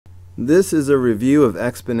This is a review of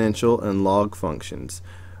exponential and log functions.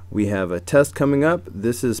 We have a test coming up.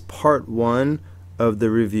 This is part 1 of the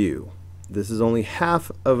review. This is only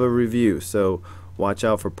half of a review, so watch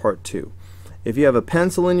out for part 2. If you have a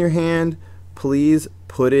pencil in your hand, please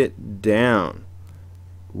put it down.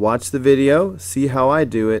 Watch the video, see how I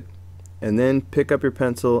do it, and then pick up your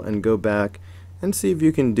pencil and go back and see if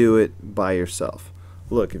you can do it by yourself.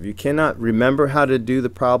 Look, if you cannot remember how to do the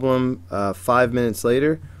problem 5 minutes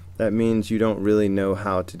later, that means you don't really know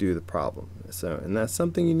how to do the problem. And that's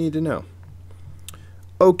something you need to know.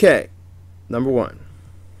 Okay, number 1.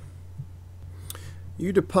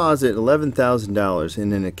 You deposit $11,000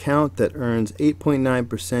 in an account that earns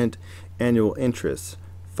 8.9% annual interest.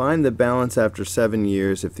 Find the balance after 7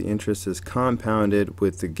 years if the interest is compounded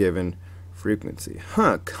with the given frequency.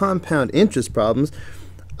 Compound interest problems.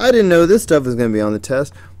 I didn't know this stuff was going to be on the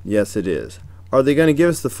test. Yes, it is. Are they going to give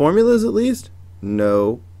us the formulas at least?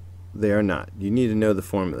 No, they are not. You need to know the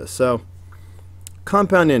formulas. So,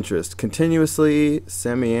 compound interest, continuously,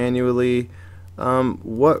 semi-annually.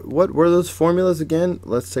 What were those formulas again?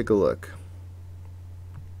 Let's take a look.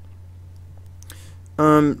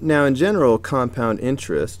 Now, in general, compound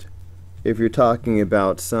interest, if you're talking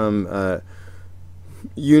about some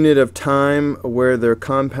unit of time where they're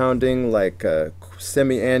compounding, like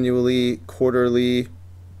semi-annually, quarterly,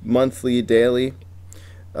 monthly, daily,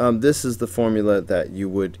 this is the formula that you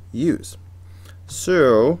would use.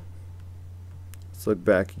 So, let's look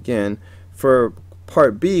back again. For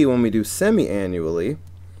part B, when we do semi-annually,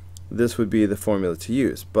 this would be the formula to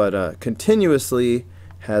use. But continuously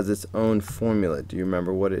has its own formula. Do you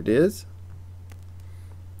remember what it is?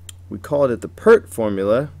 We called it the PERT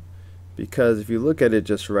formula because if you look at it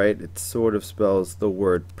just right, it sort of spells the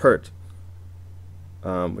word PERT,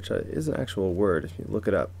 which is an actual word if you look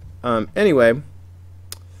it up. Anyway,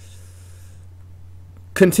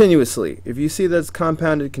 continuously. If you see that it's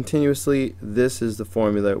compounded continuously, this is the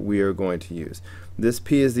formula we are going to use. This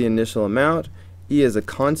P is the initial amount. E is a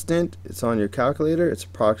constant. It's on your calculator. It's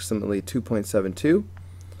approximately 2.72.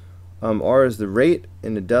 R is the rate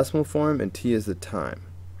in the decimal form, and T is the time.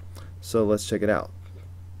 So let's check it out.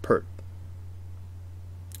 PERT.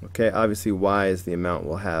 Okay, obviously Y is the amount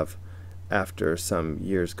we'll have after some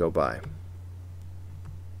years go by.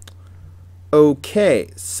 Okay,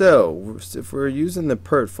 so if we're using the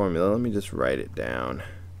PERT formula, let me just write it down.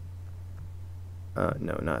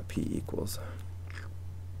 No, not P equals.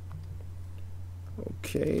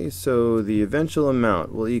 Okay, so the eventual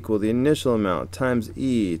amount will equal the initial amount times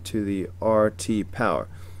e to the RT power.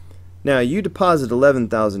 Now, you deposit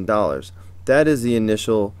 $11,000. That is the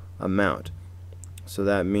initial amount. So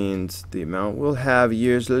that means the amount we'll have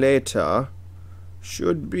years later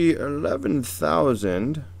should be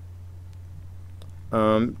 11,000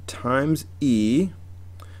 times e.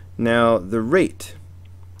 Now, the rate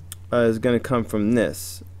is going to come from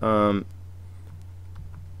this.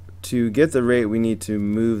 To get the rate, we need to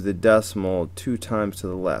move the decimal 2 times to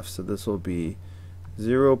the left. So this will be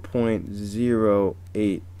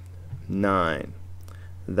 0.089.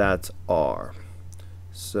 That's R.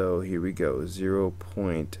 So here we go,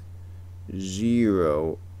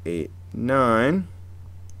 0.089.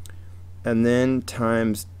 And then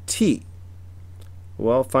times T.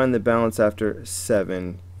 Well, find the balance after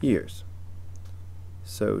 7 years.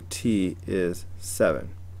 So T is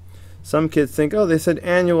 7. Some kids think, oh, they said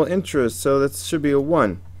annual interest, so that should be a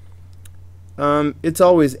 1. It's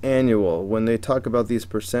always annual. When they talk about these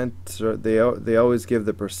percents, they always give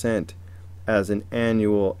the percent as an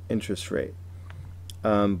annual interest rate.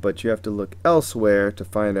 But you have to look elsewhere to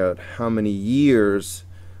find out how many years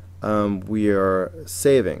we are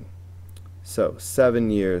saving. So 7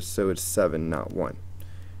 years, so it's 7, not 1.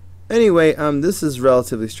 Anyway, this is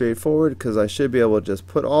relatively straightforward because I should be able to just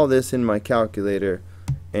put all this in my calculator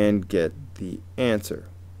and get the answer.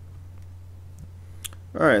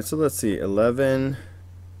 Alright, so let's see,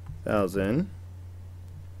 11,000.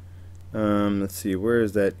 Let's see, where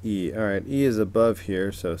is that E? Alright, E is above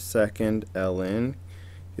here, so second ln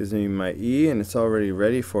gives me my E, and it's already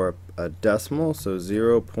ready for a decimal, so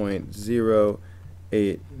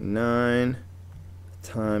 0.089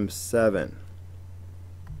 times 7.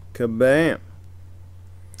 Kabam!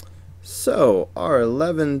 So our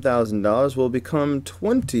 $11,000 will become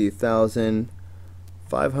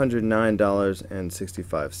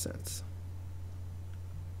 $20,509.65.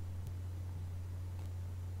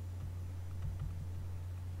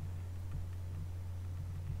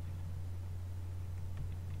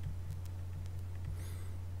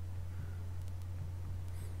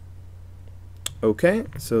 Okay,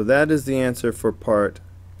 so that is the answer for part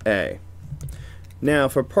A. Now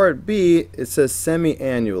for part B, it says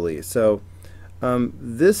semi-annually. So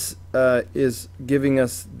this is giving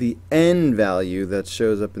us the n value that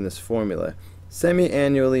shows up in this formula.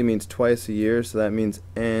 Semi-annually means twice a year, so that means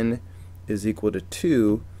n is equal to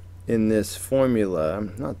 2 in this formula.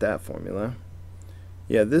 Not that formula.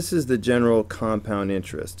 Yeah, this is the general compound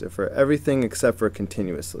interest for everything except for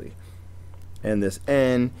continuously. And this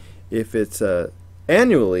n, if it's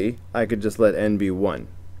annually, I could just let n be 1.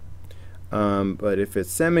 But if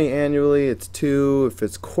it's semi-annually, it's 2. If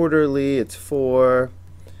it's quarterly, it's 4.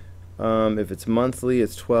 If it's monthly,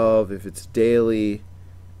 it's 12. If it's daily,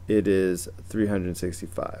 it is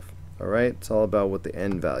 365. All right, it's all about what the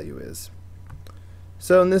n value is.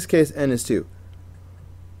 So in this case, n is 2.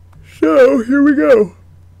 So here we go.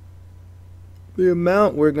 The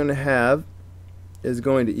amount we're going to have is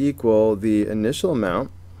going to equal the initial amount.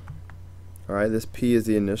 All right, this p is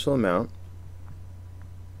the initial amount.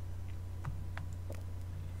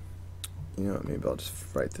 You know what, maybe I'll just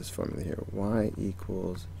write this formula here. Y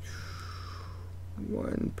equals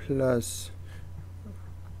 1 plus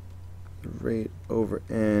the rate over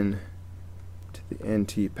n to the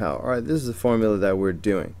nt power. Alright, this is the formula that we're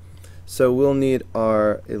doing. So we'll need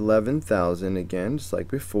our 11,000 again, just like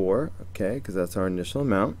before, okay, because that's our initial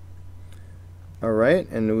amount. Alright,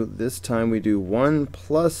 and this time we do 1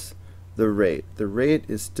 plus the rate. The rate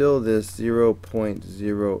is still this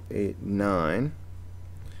 0.089.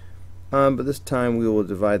 But this time we will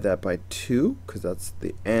divide that by 2, because that's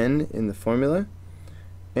the n in the formula.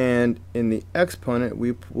 And in the exponent,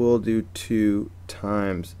 we will do 2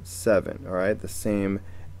 times 7. All right, the same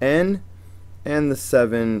n, and the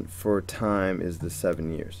 7 for time is the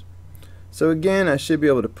 7 years. So again, I should be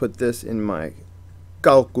able to put this in my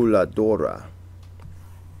calculadora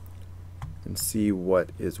and see what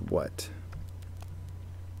is what.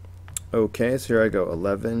 Okay, so here I go,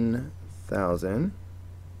 11,000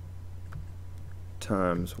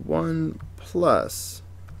 times 1 plus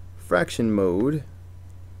fraction mode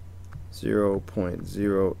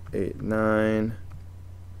 0.089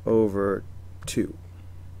 over 2.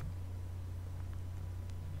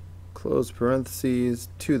 Close parentheses,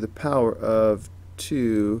 to the power of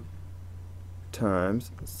 2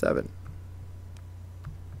 times 7.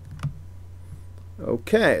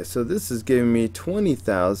 Okay, so this is giving me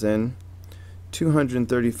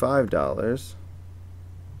 $20,235.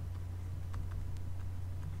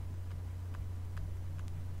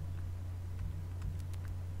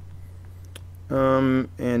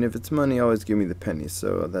 And if it's money, always give me the pennies.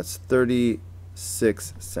 So that's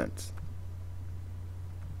 36 cents.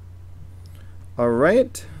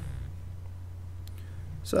 Alright.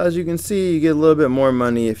 So as you can see, you get a little bit more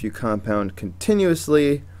money if you compound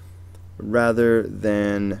continuously rather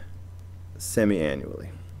than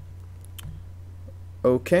semi-annually.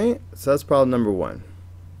 Okay, so that's problem number 1.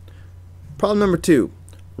 Problem number 2.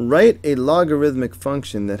 Write a logarithmic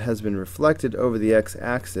function that has been reflected over the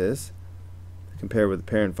x-axis compared with the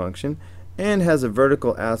parent function, and has a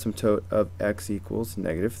vertical asymptote of x equals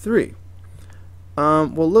 -3.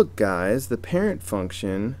 Well, look, guys, the parent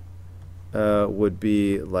function would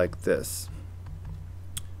be like this.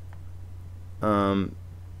 You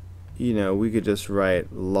know, we could just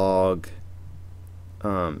write log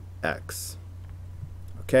x.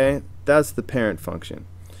 Okay, that's the parent function.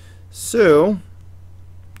 So,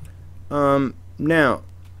 now,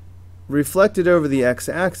 reflected over the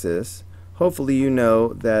x-axis, hopefully you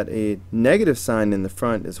know that a negative sign in the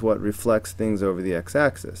front is what reflects things over the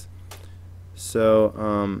x-axis.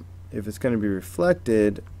 So if it's going to be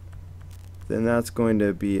reflected, then that's going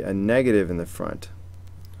to be a negative in the front.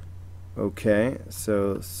 Okay,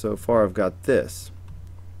 so far I've got this.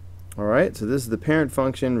 Alright, so this is the parent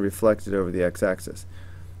function reflected over the x-axis.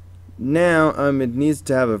 Now it needs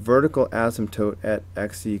to have a vertical asymptote at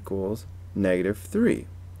x equals -3.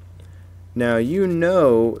 Now you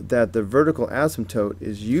know that the vertical asymptote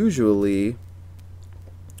is usually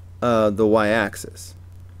the y-axis.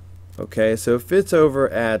 Okay, so if it's over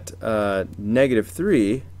at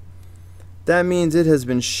 -3, that means it has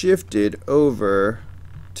been shifted over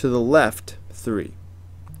to the left 3.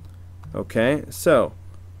 Okay, so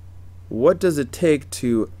what does it take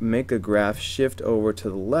to make a graph shift over to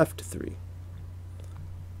the left 3?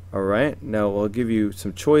 Alright, now I'll give you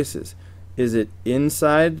some choices. Is it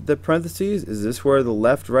inside the parentheses? Is this where the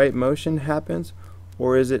left-right motion happens?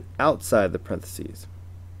 Or is it outside the parentheses?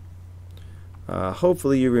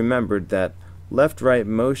 Hopefully you remembered that left-right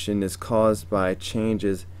motion is caused by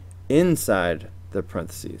changes inside the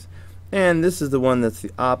parentheses. And this is the one that's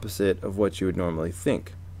the opposite of what you would normally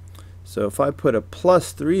think. So if I put a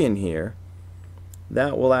 +3 in here,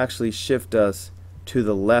 that will actually shift us to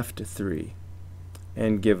the left 3.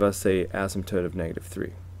 and give us a asymptote of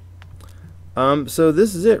 -3. So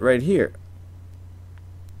this is it right here.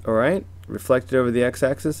 Alright, reflected over the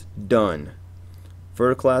x-axis, done.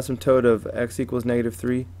 Vertical asymptote of x equals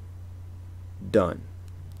 -3, done.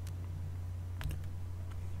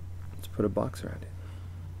 Let's put a box around it.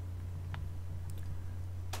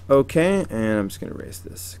 Okay, and I'm just going to erase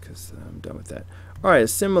this because I'm done with that. Alright,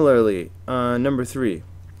 similarly, number 3.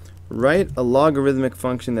 Write a logarithmic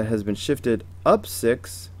function that has been shifted up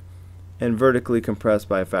 6 and vertically compressed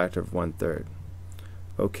by a factor of 1/3.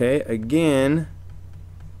 Okay, again,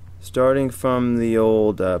 starting from the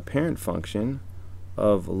old parent function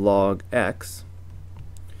of log x,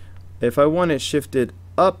 if I want it shifted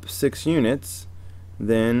up 6 units,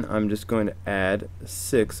 then I'm just going to add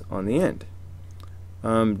 6 on the end.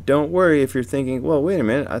 Don't worry if you're thinking, well, wait a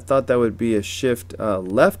minute, I thought that would be a shift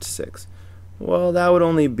left 6. Well, that would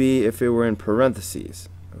only be if it were in parentheses,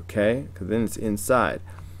 okay? Because then it's inside.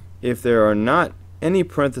 If there are not any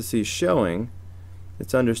parentheses showing,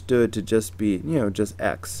 it's understood to just be, just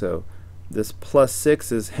x. So this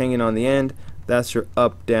 +6 is hanging on the end. That's your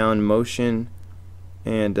up-down motion,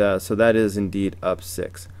 and so that is indeed up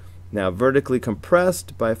 6. Now, vertically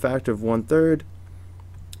compressed by a factor of 1/3,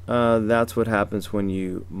 that's what happens when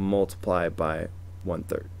you multiply by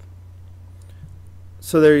 1/3.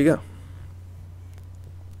 So there you go.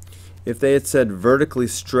 If they had said vertically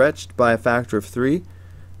stretched by a factor of 3,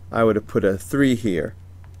 I would have put a 3 here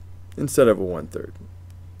instead of a 1/3.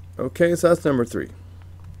 Okay, so that's number 3.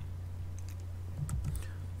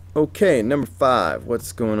 Okay, number 5.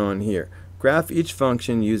 What's going on here? Graph each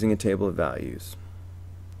function using a table of values.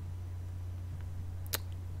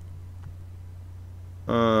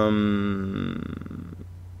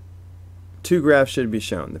 Two graphs should be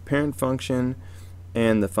shown, the parent function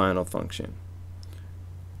and the final function.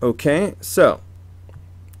 Okay, so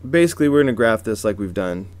basically we're going to graph this like we've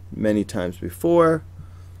done many times before.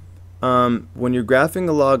 When you're graphing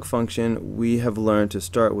a log function, we have learned to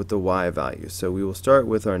start with the y value. So we will start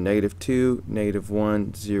with our -2,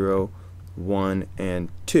 -1, 0, 1, and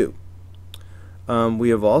 2. We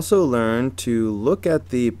have also learned to look at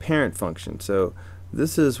the parent function. So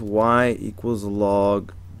this is y equals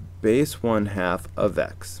log base 1/2 of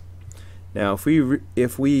x. Now if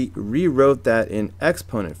we rewrote that in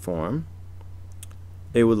exponent form,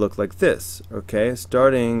 it would look like this. Okay,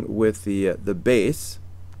 starting with the base.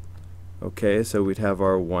 Okay, so we'd have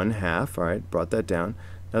our 1/2. Alright, brought that down.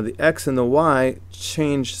 Now the x and the y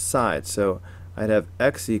change sides. So I'd have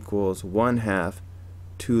x equals 1/2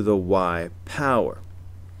 to the y power.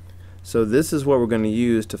 So this is what we're going to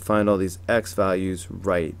use to find all these x values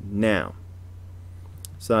right now.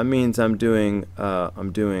 So that means I'm doing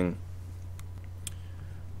 1/2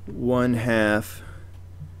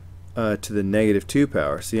 to the -2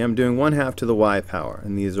 power. See, I'm doing 1/2 to the y power,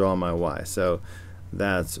 and these are all my y. So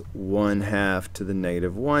that's 1/2 to the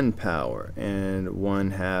 -1 power, and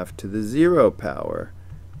 1/2 to the 0 power,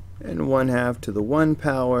 and 1/2 to the 1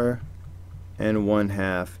 power, and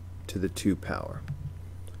 1/2 to the 2 power.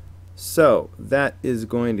 So that is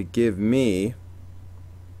going to give me,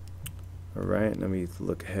 alright, let me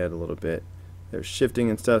look ahead a little bit. There's shifting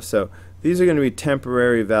and stuff, so these are going to be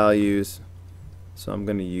temporary values, so I'm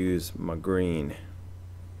going to use my green.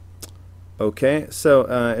 Okay, so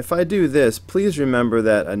if I do this, please remember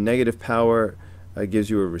that a negative power gives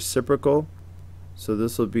you a reciprocal. So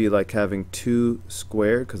this will be like having 2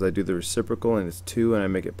 squared, because I do the reciprocal and it's 2 and I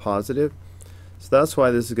make it positive. So that's why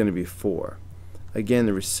this is going to be 4. Again,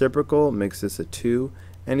 the reciprocal makes this a 2.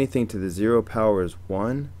 Anything to the 0 power is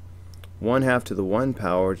 1. 1/2 to the 1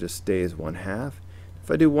 power just stays 1/2.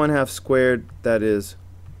 If I do 1/2 squared, that is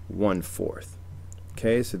 1/4.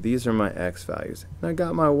 Okay, so these are my x values. And I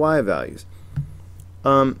got my y values.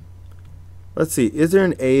 Let's see, is there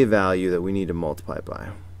an a value that we need to multiply by?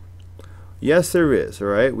 Yes, there is.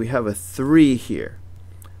 Alright, we have a 3 here.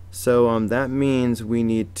 So that means we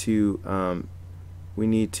need to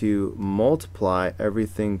multiply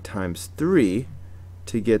everything times 3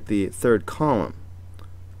 to get the third column.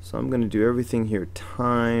 So I'm going to do everything here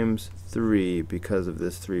times 3 because of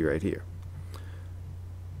this 3 right here.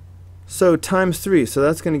 So times 3, so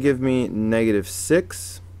that's going to give me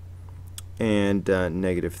 -6 and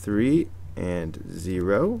 -3 and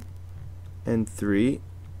 0 and 3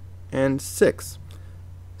 and 6.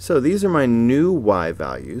 So these are my new y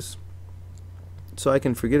values. So I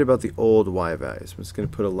can forget about the old y values. I'm just going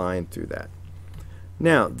to put a line through that.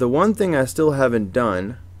 Now, the one thing I still haven't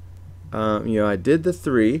done, I did the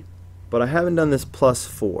 3, but I haven't done this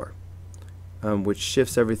 +4, which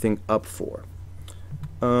shifts everything up 4.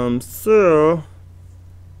 So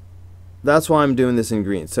that's why I'm doing this in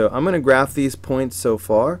green. So I'm going to graph these points so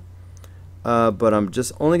far, but I'm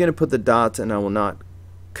just only going to put the dots, and I will not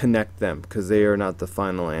connect them because they are not the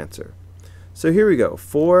final answer. So here we go,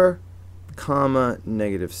 4 comma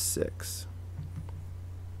negative 6.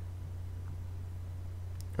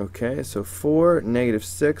 Okay, so 4 negative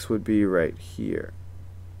 6 would be right here.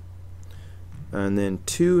 And then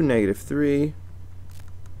 2 negative 3,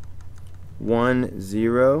 1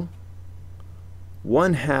 0,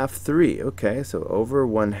 1/2 3. Okay, so over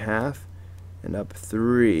 1/2 and up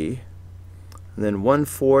 3, and then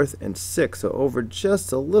 1/4 and 6. So over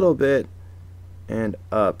just a little bit and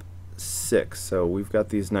up 6. So we've got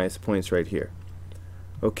these nice points right here.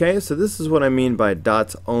 Okay, so this is what I mean by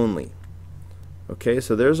dots only. Okay,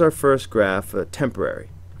 so there's our first graph, temporary.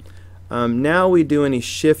 Now we do any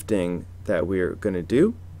shifting that we're going to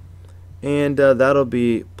do, and that'll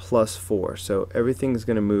be +4. So everything's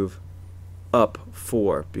going to move up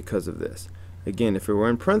 4 because of this. Again, if it were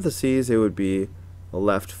in parentheses, it would be a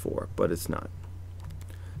left 4, but it's not.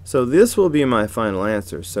 So this will be my final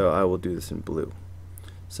answer, so I will do this in blue.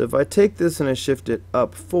 So if I take this and I shift it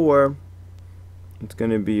up 4, it's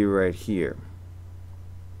going to be right here.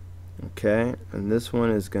 Okay, and this one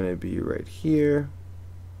is going to be right here.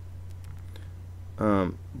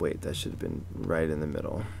 Wait, that should have been right in the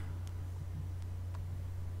middle.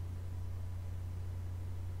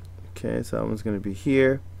 Okay, so that one's going to be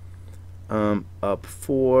here. Up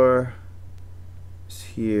 4 is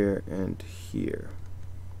here and here.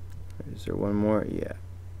 Is there one more? Yeah.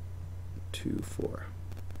 2, 4.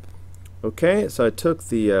 Okay, so I took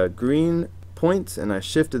the green points and I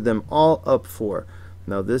shifted them all up 4.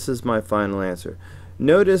 Now this is my final answer.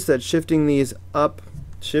 Notice that shifting these up,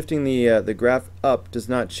 shifting the graph up does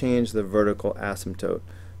not change the vertical asymptote.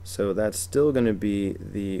 So that's still going to be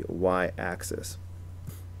the y-axis.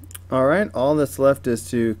 Alright, all that's left is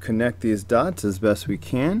to connect these dots as best we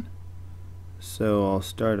can. So I'll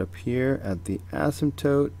start up here at the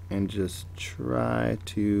asymptote and just try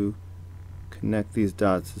to connect these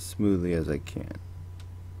dots as smoothly as I can.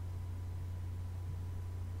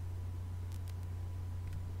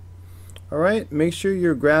 Alright, make sure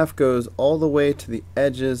your graph goes all the way to the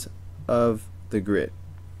edges of the grid.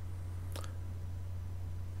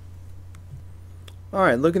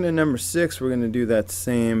 Alright, looking at number 6, we're going to do that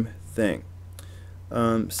same thing.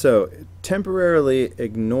 So temporarily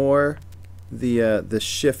ignore the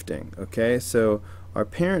shifting. Okay, so our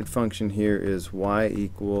parent function here is y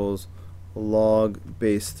equals log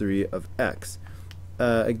base 3 of x.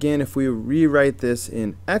 Again, if we rewrite this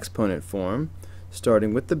in exponent form,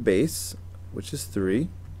 starting with the base, which is 3,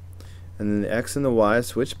 and then the x and the y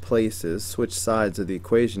switch places, switch sides of the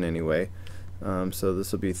equation anyway. So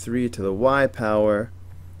this will be 3 to the y power,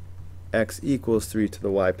 x equals 3 to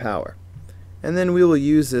the y power. And then we will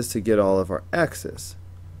use this to get all of our x's.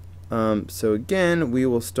 So again, we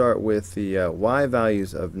will start with the y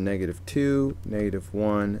values of -2,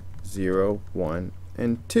 -1, 0, 1,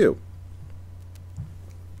 and 2.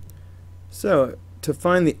 So to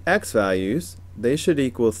find the x values, they should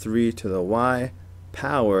equal 3 to the y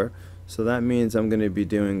power. So that means I'm going to be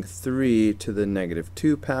doing 3 to the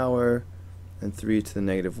 -2 power, and 3 to the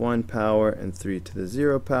 -1 power, and 3 to the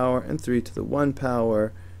 0 power, and 3 to the 1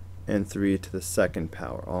 power, and 3 to the 2nd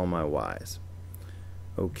power, all my y's.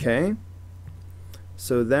 Okay,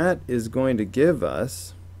 so that is going to give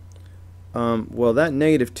us, well, that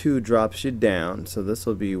 -2 drops you down, so this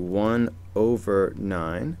will be 1 over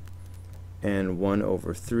 9, and 1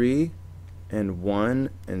 over 3, and 1,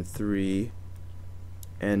 and 3,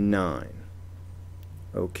 and 9.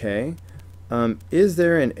 Okay, is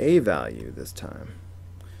there an a value this time?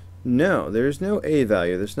 No, there's no a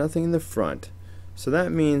value. There's nothing in the front. So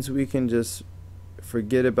that means we can just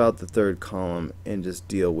forget about the third column and just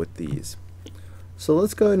deal with these. So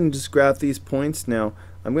let's go ahead and just graph these points. Now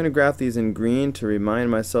I'm going to graph these in green to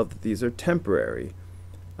remind myself that these are temporary.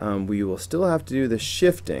 We will still have to do the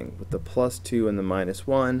shifting with the +2 and the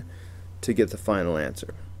 -1 to get the final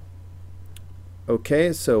answer.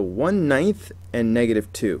 Okay, so 1/9 and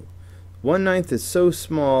 -2. 1/9 is so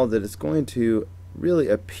small that it's going to really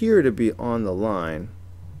appear to be on the line.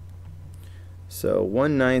 So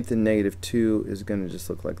 1/9 and -2 is going to just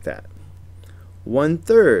look like that.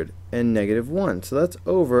 1/3 and -1. So that's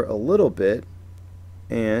over a little bit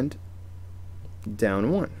and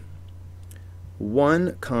down 1.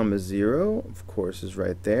 1, 0, of course, is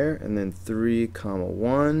right there, and then 3,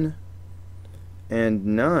 1, and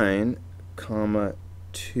 9,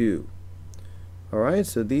 2. Alright,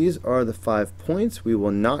 so these are the 5 points. We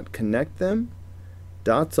will not connect them.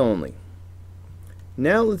 Dots only.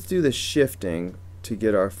 Now let's do the shifting to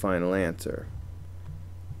get our final answer.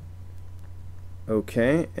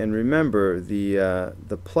 Okay, and remember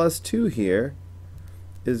the plus 2 here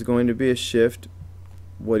is going to be a shift.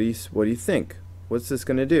 What do you think? What's this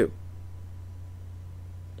going to do?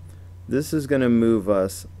 This is going to move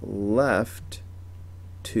us left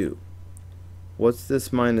 2. What's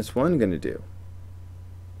this minus 1 going to do?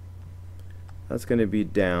 That's going to be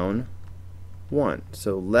down 1.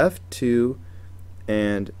 So left 2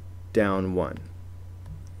 and down 1.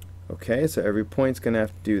 Okay, so every point's going to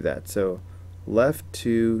have to do that. So left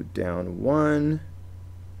 2, down 1.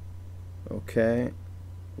 Okay,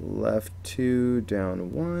 left 2,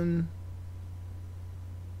 down 1.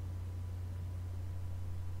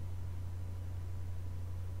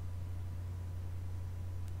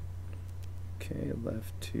 Okay,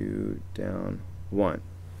 left 2, down 1.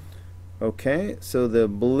 Okay, so the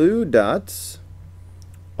blue dots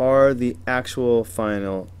are the actual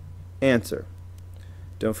final answer.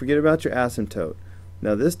 Don't forget about your asymptote.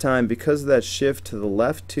 Now this time, because of that shift to the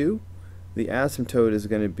left 2, the asymptote is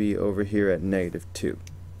going to be over here at -2.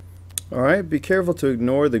 Alright, be careful to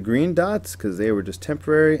ignore the green dots because they were just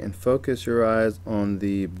temporary, and focus your eyes on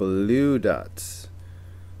the blue dots.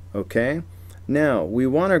 Okay? Now, we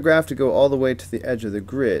want our graph to go all the way to the edge of the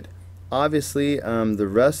grid. Obviously, the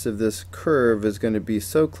rest of this curve is going to be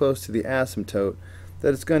so close to the asymptote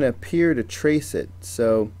that it's going to appear to trace it.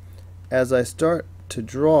 So, as I start to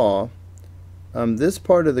draw, this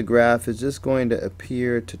part of the graph is just going to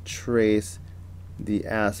appear to trace the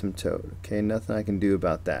asymptote. Okay, nothing I can do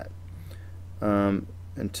about that.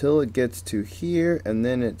 Until it gets to here, and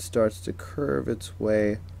then it starts to curve its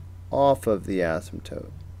way off of the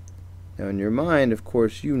asymptote. Now in your mind, of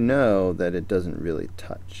course, you know that it doesn't really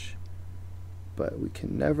touch, but we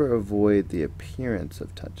can never avoid the appearance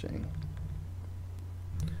of touching.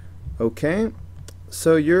 Okay,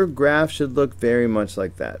 so your graph should look very much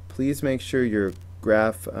like that. Please make sure your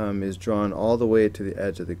graph is drawn all the way to the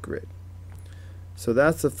edge of the grid. So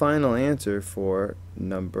that's the final answer for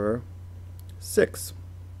number 6.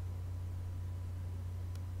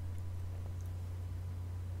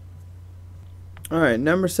 Alright,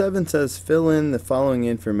 number 7 says fill in the following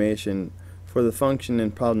information for the function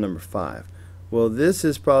in problem number 5. Well, this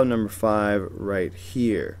is problem number 5 right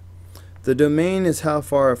here. The domain is how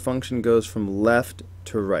far a function goes from left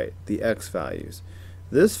to right, the x values.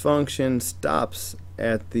 This function stops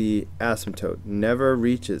at the asymptote, never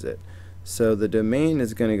reaches it. So the domain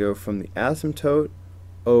is going to go from the asymptote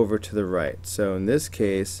over to the right. So in this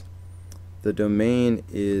case, the domain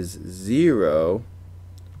is 0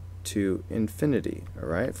 to infinity,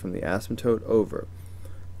 alright, from the asymptote over.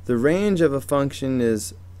 The range of a function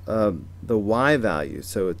is the y value,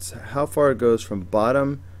 so it's how far it goes from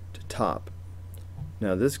bottom to top.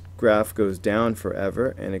 Now this graph goes down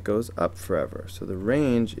forever and it goes up forever, so the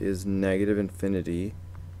range is negative infinity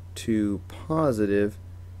to positive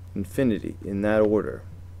infinity in that order.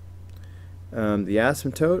 The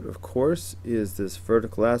asymptote, of course, is this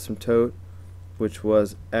vertical asymptote, which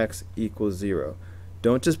was x equals 0.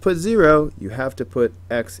 Don't just put 0, you have to put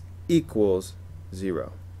x equals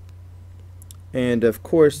 0. And of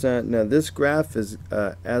course, now this graph is,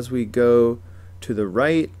 as we go to the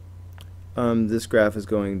right, this graph is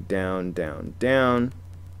going down, down, down.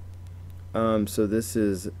 So this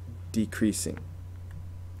is decreasing.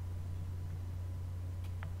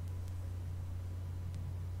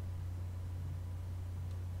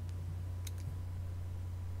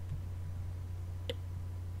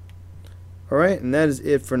 Alright, and that is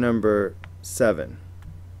it for number 7.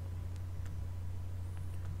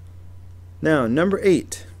 Now, number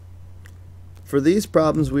 8. For these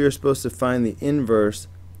problems, we are supposed to find the inverse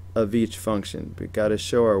of each function. We've got to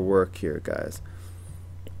show our work here, guys.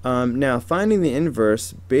 Now, finding the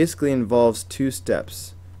inverse basically involves 2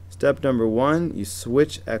 steps. Step number 1, you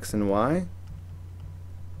switch x and y.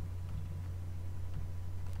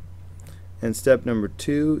 And step number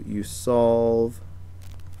 2, you solve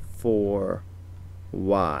for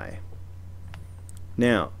y.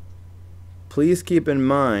 Now, please keep in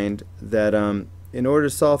mind that in order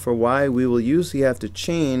to solve for y, we will usually have to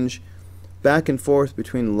change back and forth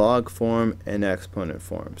between log form and exponent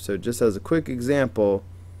form. So just as a quick example,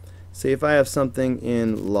 say if I have something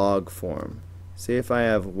in log form, say if I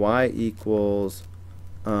have y equals,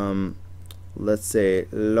 let's say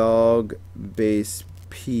log base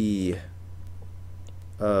p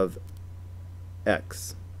of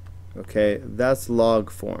x. Okay, that's log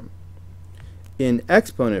form. In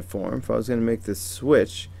exponent form, if I was going to make this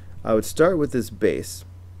switch, I would start with this base.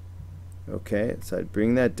 Okay, so I'd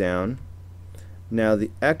bring that down. Now the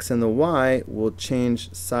x and the y will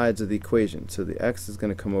change sides of the equation. So the x is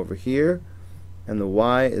going to come over here, and the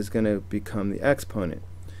y is going to become the exponent.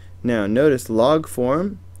 Now notice log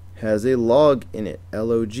form has a log in it,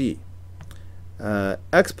 log.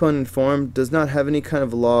 Exponent form does not have any kind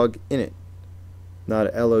of log in it.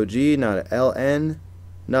 Not a log, not a ln,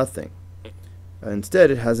 nothing.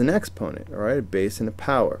 Instead it has an exponent, alright, a base and a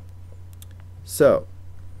power. So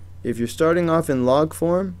if you're starting off in log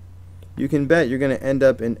form, you can bet you're going to end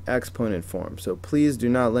up in exponent form. So please do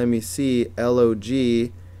not let me see log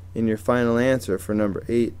in your final answer for number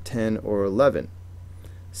 8, 10, or 11.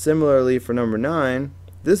 Similarly for number 9,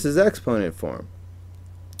 this is exponent form.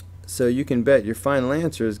 So you can bet your final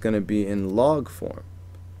answer is going to be in log form.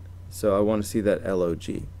 So I want to see that log.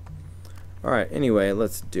 Alright, anyway,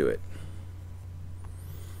 let's do it.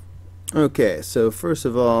 Okay, so first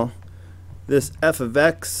of all, this f of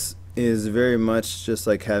x is very much just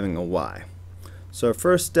like having a y. So our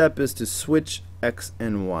first step is to switch x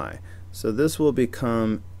and y. So this will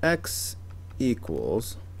become x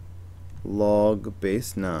equals log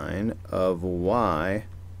base 9 of y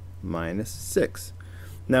minus 6.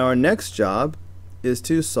 Now our next job is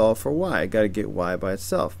to solve for y. I got to get y by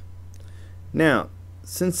itself. Now,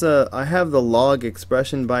 since I have the log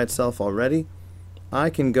expression by itself already, I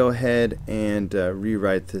can go ahead and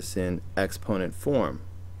rewrite this in exponent form.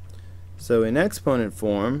 So in exponent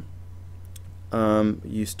form,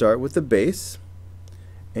 you start with the base,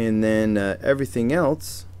 and then everything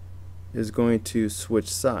else is going to switch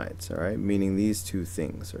sides, alright? Meaning these two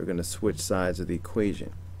things are going to switch sides of the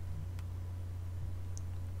equation.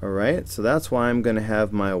 Alright, so that's why I'm going to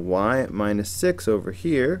have my y minus 6 over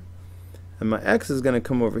here, and my x is going to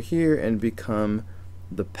come over here and become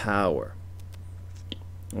the power.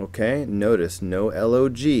 Okay, notice no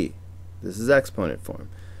log. This is exponent form.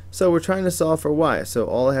 So we're trying to solve for y. So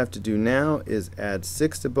all I have to do now is add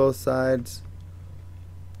 6 to both sides,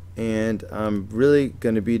 and I'm really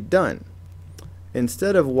going to be done.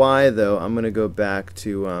 Instead of y, though, I'm going to go back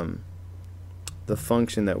to the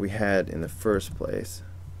function that we had in the first place.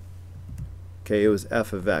 Okay, it was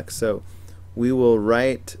f of x. So we will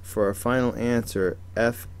write for our final answer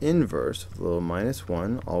f inverse with a little minus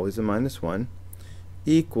 1, always a minus 1,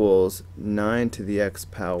 equals 9 to the x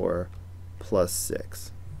power plus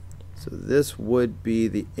 6. So this would be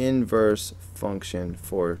the inverse function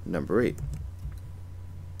for number 8.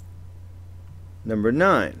 Number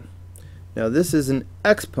 9. Now this is an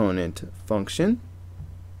exponent function.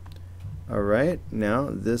 Alright, now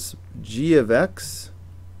this g of x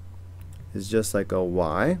is just like a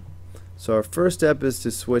y. So our first step is to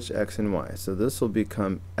switch x and y. So this will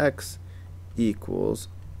become x equals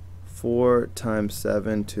 4 times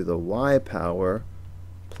 7 to the y power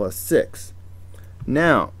plus 6.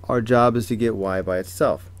 Now our job is to get y by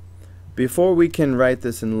itself. Before we can write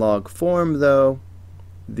this in log form, though,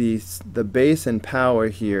 the base and power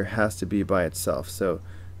here has to be by itself. So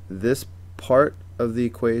this part of the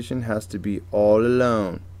equation has to be all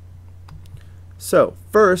alone. So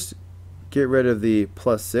first, get rid of the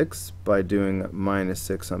plus 6 by doing minus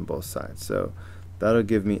 6 on both sides. So that'll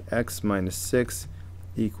give me x minus 6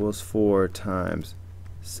 equals 4 times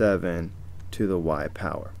 7 to the y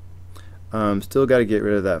power. Still got to get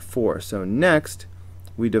rid of that 4. So next,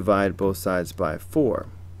 we divide both sides by 4.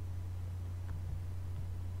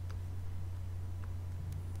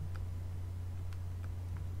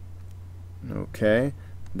 Okay,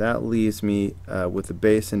 that leaves me with the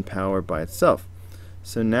base and power by itself.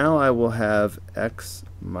 So now I will have x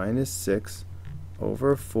minus 6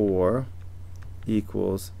 over 4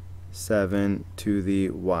 equals 7 to the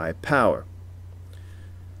y power.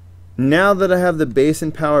 Now that I have the base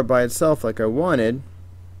and power by itself like I wanted,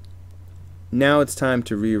 now it's time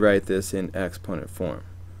to rewrite this in exponent form,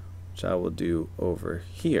 which I will do over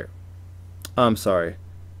here. I'm sorry,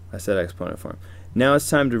 I said exponent form. Now it's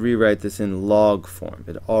time to rewrite this in log form.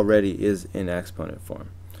 It already is in exponent form.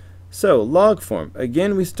 So log form,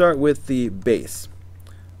 again we start with the base,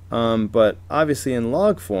 but obviously in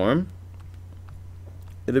log form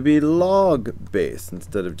it'll be log base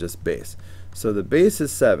instead of just base. So the base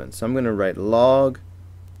is 7, so I'm going to write log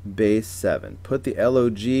base 7. Put the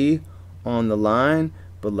log on the line,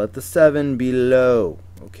 but let the 7 be low.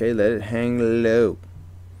 Okay, let it hang low.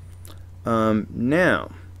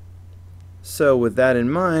 Now, so with that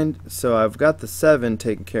in mind, so I've got the 7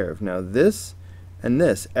 taken care of. Now this and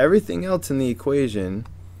this, everything else in the equation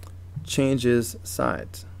changes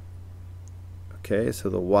sides. Okay, so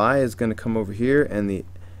the y is going to come over here, and the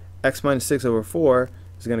x minus 6 over 4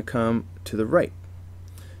 is going to come to the right.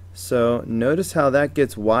 So notice how that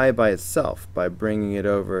gets y by itself by bringing it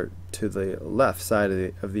over to the left side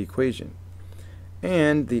of the equation.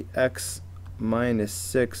 And the x minus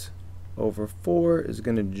 6 over 4 is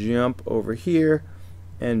going to jump over here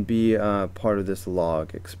and be part of this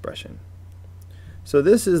log expression. So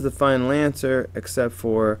this is the final answer, except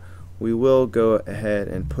for we will go ahead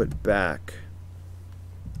and put back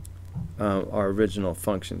our original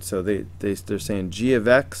function. So they're saying g of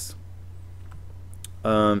x,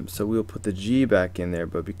 so we'll put the g back in there,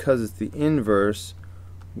 but because it's the inverse,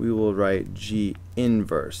 we will write g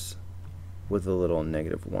inverse with a little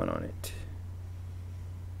 -1 on it.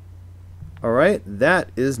 Alright, that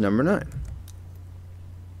is number 9.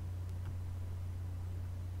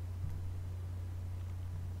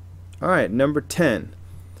 Alright, number 10.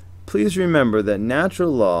 Please remember that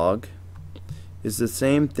natural log is the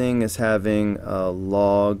same thing as having a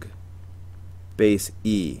log base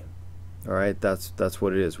e. Alright, that's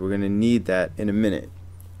what it is. We're going to need that in a minute.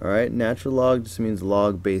 Alright, natural log just means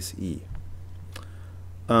log base e.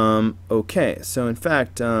 Okay, so in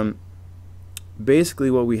fact, basically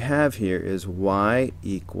what we have here is y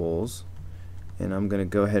equals, and I'm going to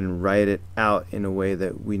go ahead and write it out in a way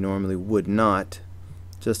that we normally would not,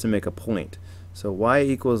 just to make a point. So y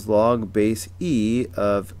equals log base e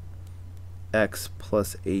of x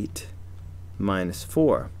plus 8 minus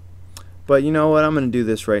 4. But you know what, I'm going to do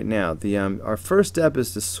this right now. Our first step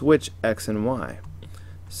is to switch x and y.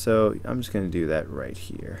 So I'm just going to do that right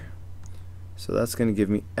here. So that's going to give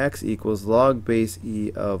me x equals log base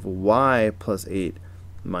e of y plus 8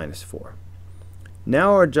 minus 4.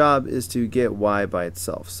 Now our job is to get y by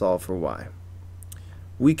itself, solve for y.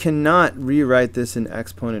 We cannot rewrite this in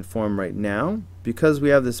exponent form right now because we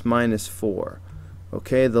have this minus 4.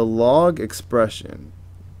 Okay, the log expression,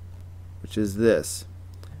 which is this,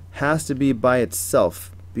 has to be by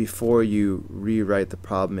itself before you rewrite the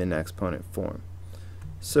problem in exponent form.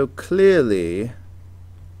 So clearly,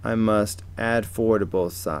 I must add 4 to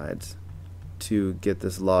both sides to get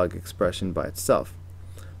this log expression by itself.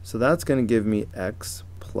 So that's going to give me x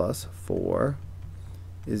plus 4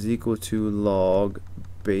 is equal to log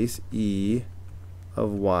base e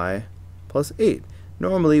of y plus 8.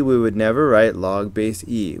 Normally we would never write log base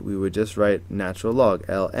e. We would just write natural log,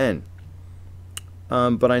 ln.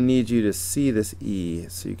 But I need you to see this e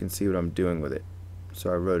so you can see what I'm doing with it.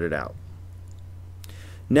 So I wrote it out.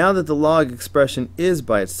 Now that the log expression is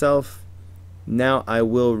by itself, now I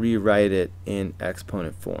will rewrite it in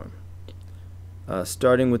exponent form.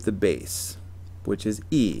 Starting with the base, which is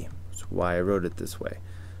e. That's why I wrote it this way.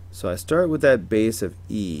 So I start with that base of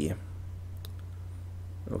e.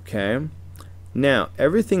 Okay. Now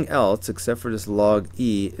everything else except for this log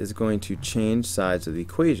e is going to change sides of the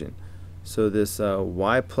equation. So this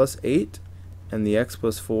y plus 8 and the x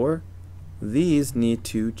plus 4, these need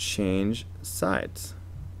to change sides.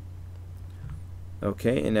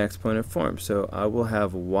 Okay, in exponent form. So I will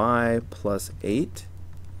have y plus 8.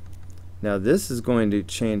 Now this is going to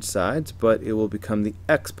change sides, but it will become the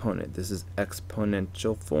exponent. This is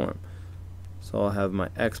exponential form. So I'll have my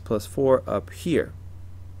x plus 4 up here.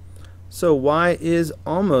 So y is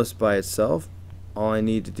almost by itself. All I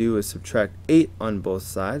need to do is subtract 8 on both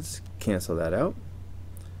sides. Cancel that out.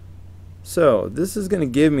 So this is going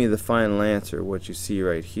to give me the final answer, what you see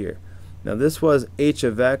right here. Now this was h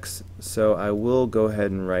of x, so I will go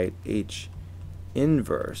ahead and write h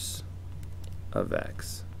inverse of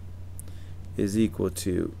x is equal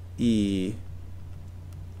to e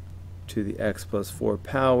to the x plus 4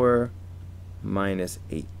 power minus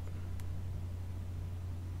 8.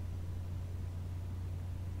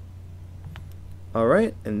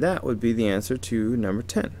 Alright, and that would be the answer to number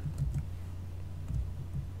 10.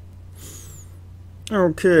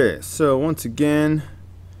 Okay, so once again,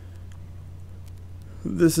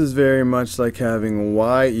 this is very much like having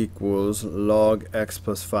y equals log x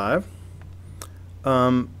plus 5.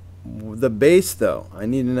 The base, though, I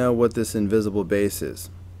need to know what this invisible base is.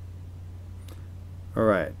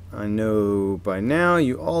 Alright, I know by now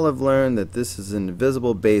you all have learned that this is an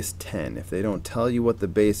invisible base 10. If they don't tell you what the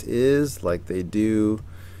base is, like they do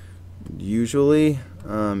usually,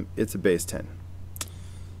 it's a base 10.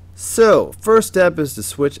 So, first step is to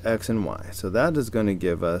switch x and y. So that is going to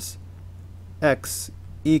give us x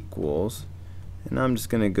equals, and I'm just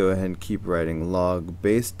going to go ahead and keep writing log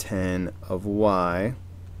base 10 of y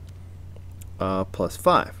plus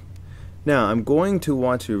 5. Now I'm going to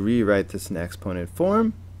want to rewrite this in exponent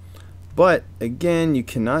form, but again you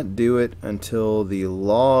cannot do it until the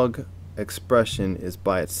log expression is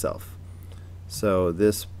by itself. So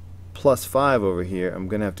this plus 5 over here, I'm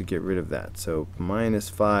going to have to get rid of that. So minus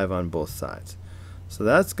 5 on both sides. So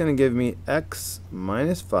that's going to give me x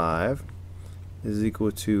minus 5 is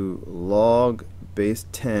equal to log base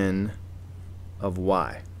 10 of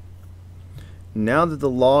y. Now that the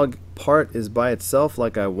log part is by itself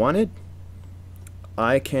like I wanted,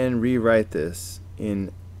 I can rewrite this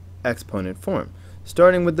in exponent form,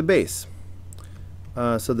 starting with the base.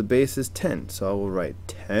 So the base is 10, so I will write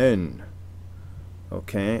 10.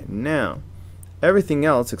 Okay, now everything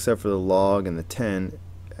else except for the log and the 10,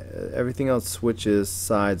 everything else switches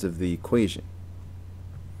sides of the equation.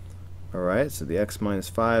 Alright, so the x minus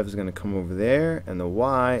 5 is going to come over there, and the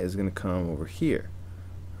y is going to come over here.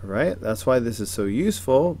 Alright, that's why this is so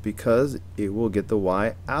useful, because it will get the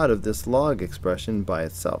y out of this log expression by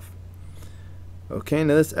itself. Okay,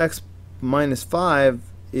 now this x minus 5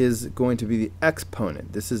 is going to be the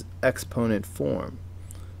exponent. This is exponent form.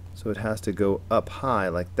 So it has to go up high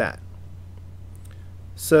like that.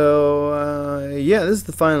 So, yeah, this is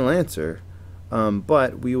the final answer.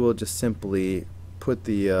 But we will just simply put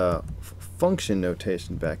the function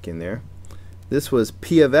notation back in there. This was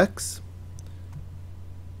p of x.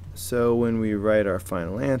 So when we write our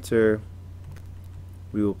final answer,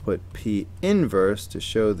 we will put p inverse to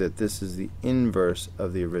show that this is the inverse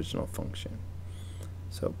of the original function.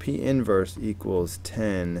 So p inverse equals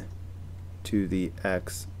 10 to the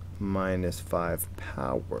x minus 5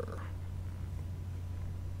 power.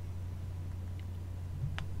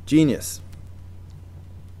 Genius.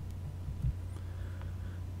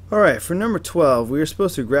 Alright, for number 12, we are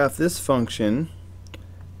supposed to graph this function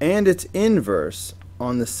and its inverse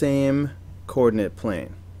on the same coordinate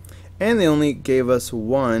plane. And they only gave us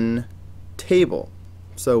one table.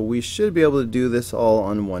 So we should be able to do this all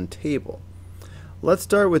on one table. Let's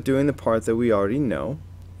start with doing the part that we already know,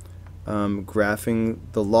 graphing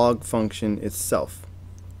the log function itself.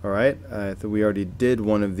 Alright, we already did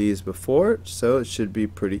one of these before, so it should be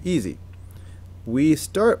pretty easy. We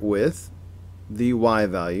start with the y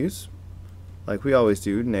values, like we always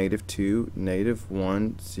do, -2,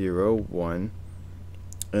 -1, 0, 1,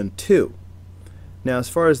 and 2. Now as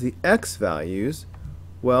far as the x values,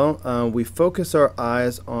 well, we focus our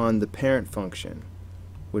eyes on the parent function,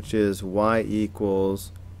 which is y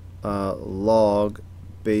equals log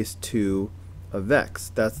base 2 of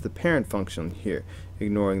x. That's the parent function here,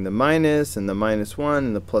 ignoring the minus and the -1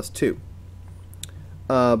 and the +2.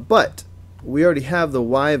 But we already have the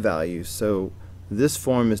y values, so this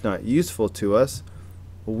form is not useful to us.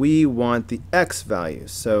 We want the x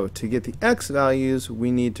values. So to get the x values,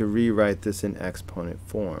 we need to rewrite this in exponent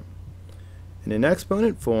form. And in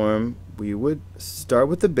exponent form, we would start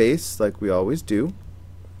with the base, like we always do.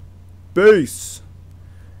 Base!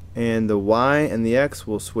 And the y and the x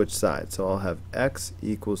will switch sides. So I'll have x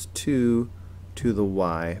equals 2 to the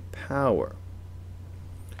y power.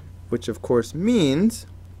 Which of course means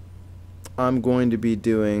I'm going to be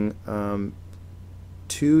doing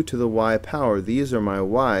 2 to the y power. These are my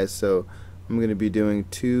y's, so I'm going to be doing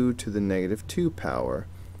 2 to the -2 power,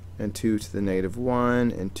 and 2 to the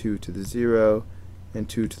 -1, and 2 to the 0, and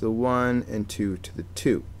 2 to the 1, and 2 to the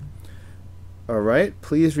 2. Alright,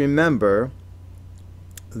 please remember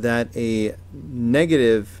that a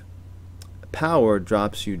negative power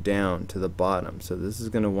drops you down to the bottom. So this is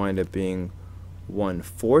going to wind up being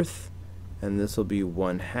 1/4, and this will be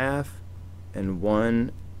 1/2, and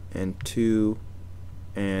 1, and 2,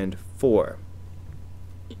 and 4.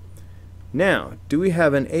 Now, do we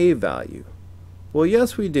have an a value? Well,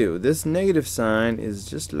 yes we do. This negative sign is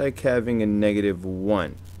just like having a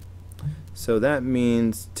 -1. So that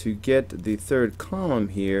means to get the third column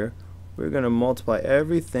here, we're going to multiply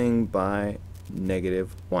everything by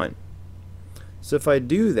 -1. So if I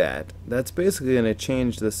do that, that's basically going to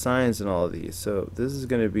change the signs in all of these. So this is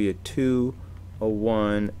going to be a 2, a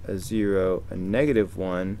 1, a 0, a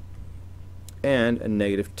 -1, and a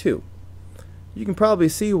 -2. You can probably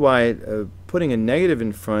see why putting a negative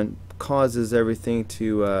in front causes everything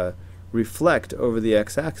to reflect over the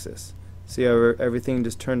x-axis. See how everything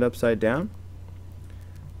just turned upside down?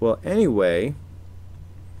 Well, anyway,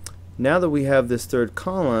 now that we have this third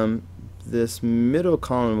column, this middle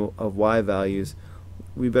column of y values,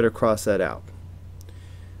 we better cross that out.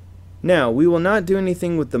 Now, we will not do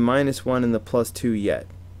anything with the -1 and the +2 yet.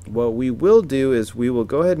 What we will do is we will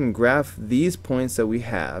go ahead and graph these points that we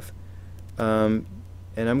have, and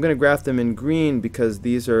I'm going to graph them in green because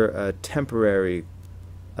these are temporary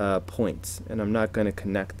points, and I'm not going to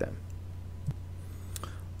connect them.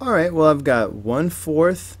 Alright, well I've got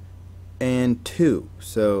 1/4 and 2,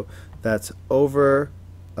 so that's over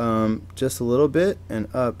just a little bit and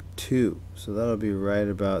up 2, so that'll be right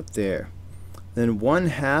about there. Then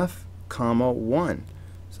 1/2, comma 1.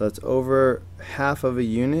 So that's over half of a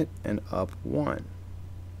unit and up 1.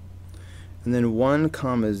 And then 1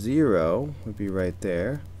 comma 0 would be right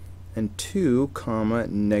there, and 2 comma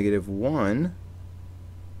 -1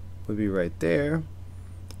 would be right there,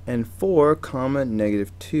 and 4 comma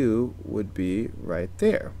 -2 would be right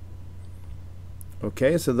there.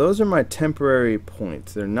 Okay, so those are my temporary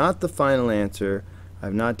points. They're not the final answer.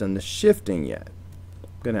 I've not done the shifting yet.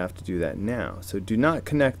 I'm going to have to do that now. So do not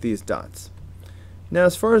connect these dots. Now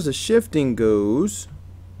as far as the shifting goes,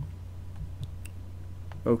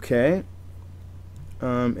 okay,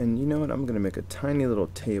 and you know what, I'm going to make a tiny little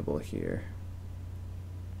table here.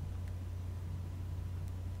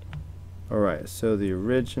 Alright, so the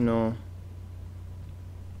original,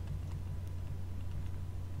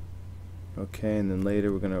 okay, and then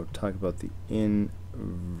later we're going to talk about the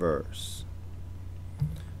inverse.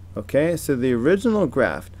 Okay, so the original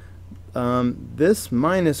graph, this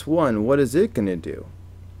minus 1, what is it going to do?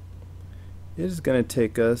 It is going to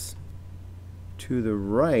take us to the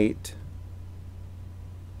right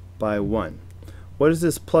by 1. What is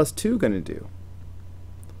this plus 2 going to do?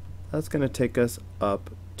 That's going to take us up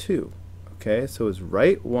 2. Okay, so it's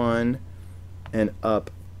right 1 and up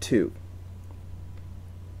 2.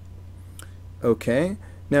 Okay,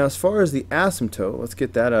 now as far as the asymptote, let's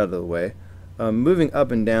get that out of the way. Moving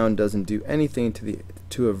up and down doesn't do anything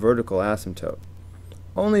to a vertical asymptote.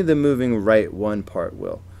 Only the moving right 1 part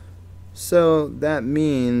will. So that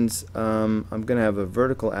means I'm going to have a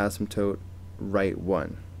vertical asymptote right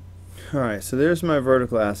 1. Alright, so there's my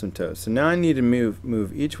vertical asymptote. So now I need to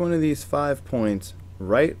move each one of these 5 points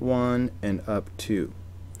right 1 and up 2.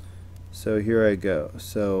 So here I go.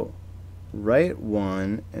 So right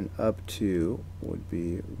 1 and up 2 would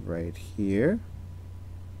be right here.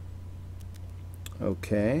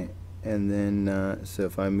 Okay, and then so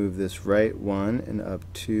if I move this right 1 and up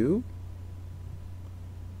 2,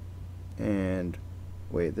 and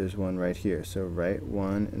wait, there's one right here. So right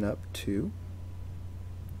 1 and up 2,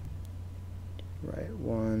 right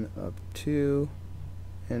 1 up 2,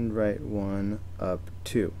 and right 1 up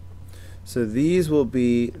 2. So these will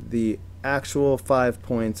be the actual 5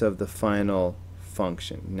 points of the final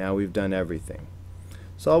function. Now we've done everything.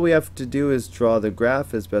 So all we have to do is draw the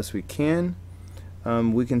graph as best we can.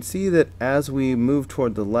 We can see that as we move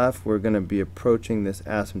toward the left, we're going to be approaching this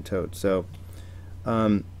asymptote. So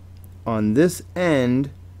on this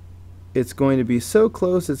end, it's going to be so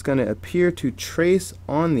close it's going to appear to trace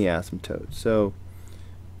on the asymptote. So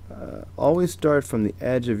always start from the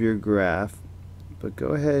edge of your graph, but go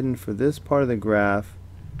ahead and for this part of the graph,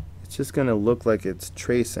 it's just going to look like it's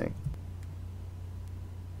tracing.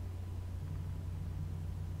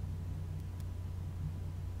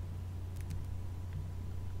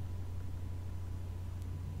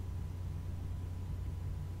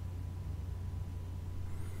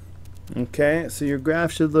 Okay, so your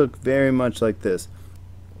graph should look very much like this.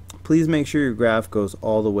 Please make sure your graph goes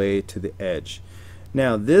all the way to the edge.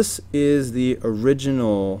 Now this is the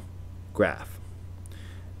original graph.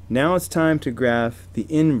 Now it's time to graph the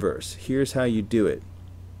inverse. Here's how you do it.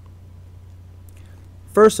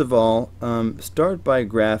 First of all, start by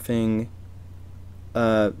graphing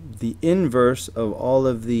the inverse of all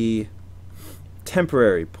of the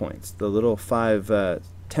temporary points, the little 5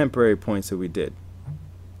 temporary points that we did.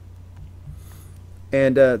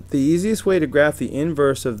 And the easiest way to graph the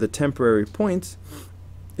inverse of the temporary points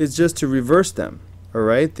is just to reverse them.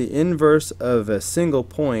 Alright, the inverse of a single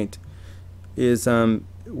point is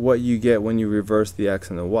what you get when you reverse the x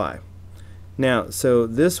and the y. Now, so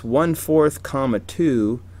this 1/4 comma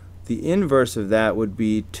 2, the inverse of that would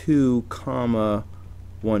be 2 comma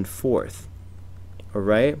 1/4.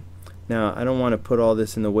 Alright, now I don't want to put all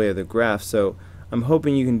this in the way of the graph, so I'm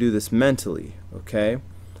hoping you can do this mentally. Okay.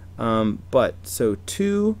 But so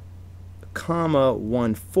 2 comma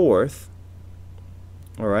 1/4,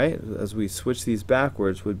 alright, as we switch these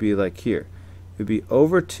backwards, would be like here. It would be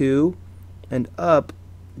over 2 and up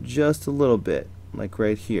just a little bit, like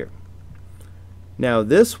right here. Now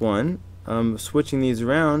this one, switching these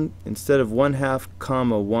around, instead of 1/2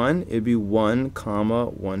 comma 1, it would be 1 comma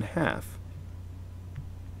 1/2.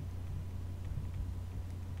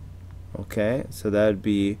 Okay, so that would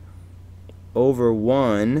be over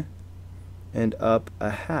 1 and up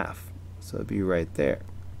 1/2. So it'd be right there.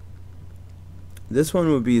 This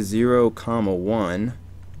one would be 0 comma 1.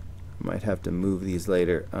 I might have to move these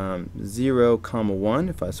later. 0 comma 1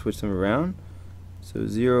 if I switch them around. So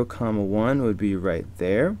 0 comma 1 would be right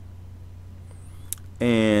there.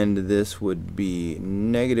 And this would be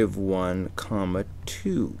negative 1 comma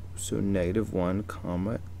 2. So negative 1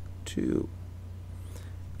 comma 2.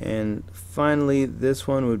 And finally, this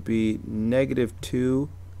one would be negative 2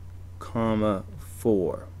 comma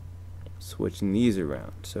 4. Switching these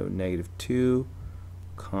around. So negative 2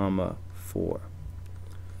 comma 4.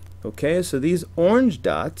 Okay, so these orange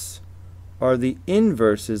dots are the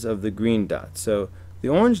inverses of the green dots. So the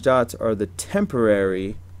orange dots are the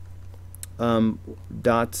temporary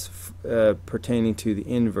dots pertaining to the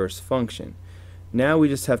inverse function. Now we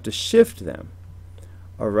just have to shift them.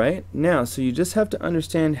 Alright, now so you just have to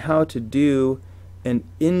understand how to do an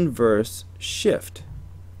inverse shift.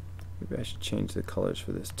 Maybe I should change the colors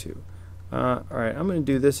for this too. Alright, I'm going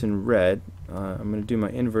to do this in red. I'm going to do my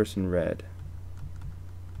inverse in red.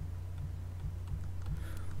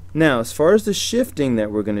 Now, as far as the shifting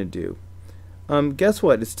that we're going to do, guess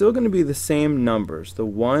what? It's still going to be the same numbers, the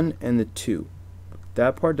 1 and the 2.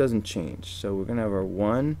 That part doesn't change. So we're going to have our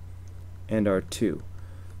 1 and our 2.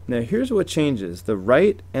 Now, here's what changes, the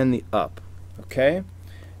right and the up. Okay?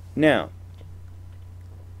 Now,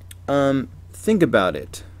 think about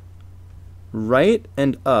it. Right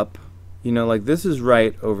and up, you know, like this is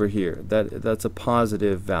right over here. That's a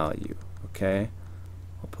positive value. Okay?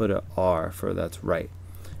 I'll put a R for that's right.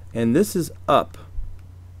 And this is up,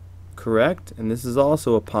 correct? And this is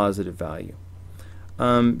also a positive value.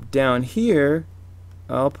 Down here,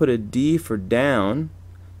 I'll put a D for down.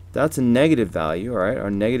 That's a negative value, all right?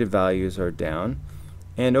 Our negative values are down.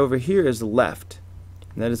 And over here is left.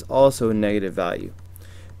 And that is also a negative value.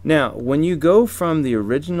 Now, when you go from the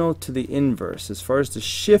original to the inverse, as far as the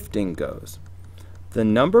shifting goes, the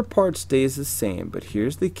number part stays the same, but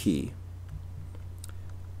here's the key.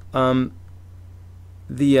 The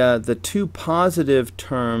two positive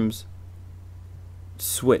terms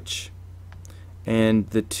switch and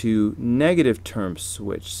the two negative terms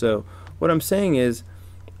switch. So what I'm saying is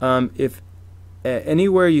if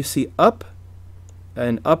anywhere you see up,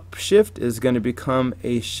 an up shift is going to become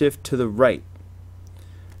a shift to the right.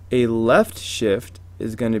 A left shift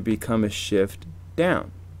is going to become a shift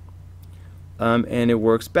down. And it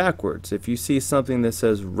works backwards. If you see something that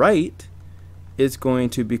says right, it's going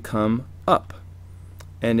to become up.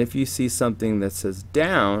 And if you see something that says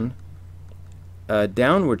down, a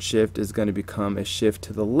downward shift is going to become a shift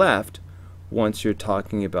to the left once you're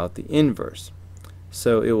talking about the inverse.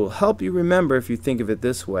 So it will help you remember if you think of it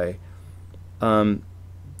this way.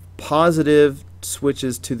 Positive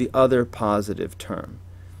switches to the other positive term,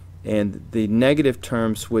 and the negative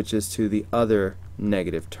term switches to the other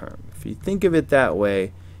negative term. If you think of it that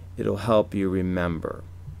way, it'll help you remember.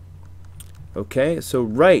 Okay, so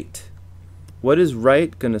right. What is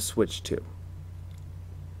right going to switch to?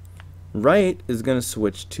 Right is going to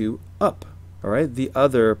switch to up, all right, the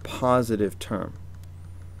other positive term.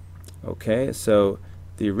 Okay, so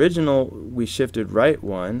the original we shifted right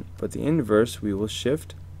 1, but the inverse we will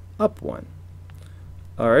shift up 1.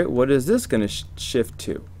 All right, what is this going to shift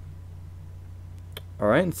to? All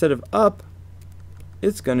right, instead of up,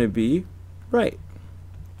 it's going to be right.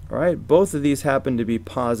 All right, both of these happen to be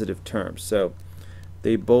positive terms, so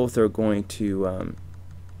they both are going to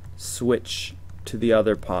switch to the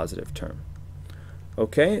other positive term.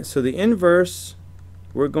 Okay, so the inverse,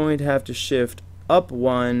 we're going to have to shift up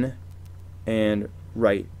 1 and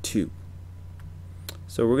right 2.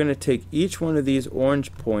 So we're going to take each one of these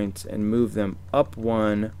orange points and move them up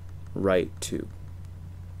 1, right 2.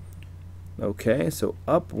 Okay, so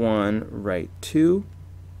up 1, right 2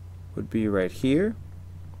 would be right here.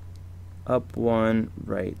 Up 1,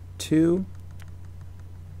 right 2.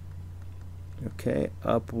 Okay,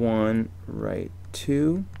 up 1, right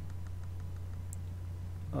 2.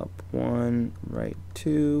 Up 1, right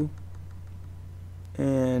 2.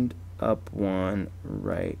 And up 1,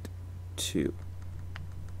 right 2.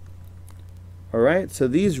 Alright, so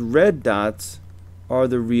these red dots are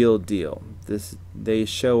the real deal. They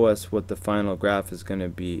show us what the final graph is going to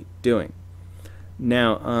be doing.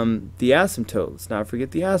 Now, the asymptote, let's not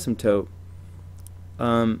forget the asymptote.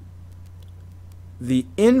 The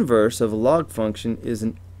inverse of a log function is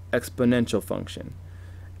an exponential function.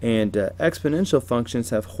 And exponential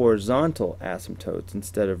functions have horizontal asymptotes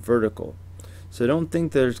instead of vertical. So don't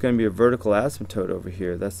think there's going to be a vertical asymptote over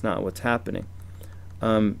here. That's not what's happening.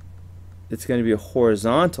 It's going to be a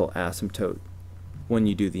horizontal asymptote when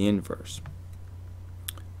you do the inverse.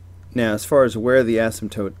 Now, as far as where the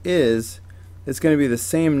asymptote is, it's going to be the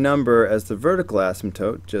same number as the vertical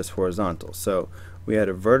asymptote, just horizontal. So we had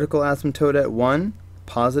a vertical asymptote at 1,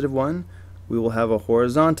 positive 1. We will have a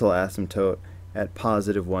horizontal asymptote at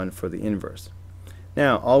positive 1 for the inverse.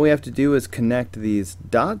 Now, all we have to do is connect these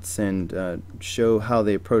dots and show how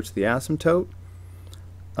they approach the asymptote.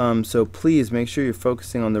 So please make sure you're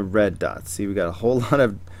focusing on the red dots. See, we got a whole lot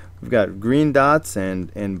of, we've got green dots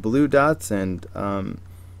and blue dots and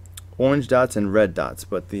orange dots and red dots,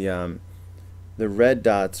 but the red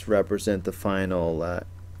dots represent the final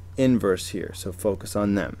inverse here, so focus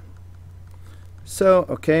on them. So,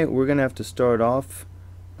 okay, we're going to have to start off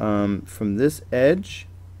from this edge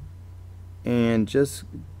and just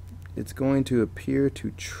it's going to appear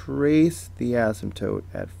to trace the asymptote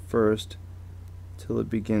at first till it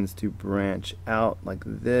begins to branch out like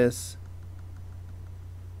this.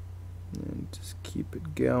 And just keep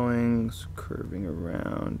it going, curving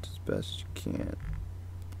around as best you can.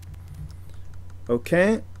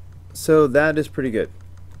 Okay, so that is pretty good.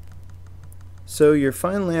 So your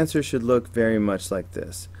final answer should look very much like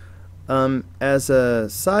this. As a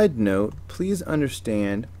side note, please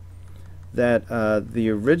understand that the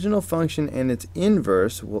original function and its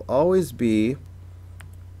inverse will always be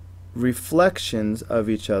reflections of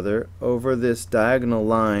each other over this diagonal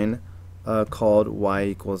line called y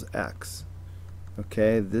equals x.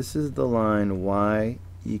 Okay, this is the line y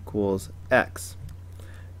equals x.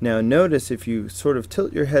 Now notice if you sort of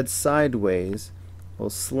tilt your head sideways, or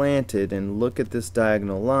slanted, and look at this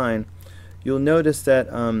diagonal line, you'll notice that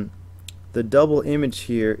the double image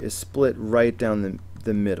here is split right down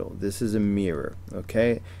the middle. This is a mirror,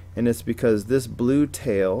 okay? And it's because this blue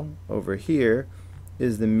tail over here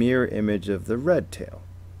is the mirror image of the red tail.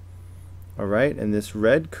 Alright, and this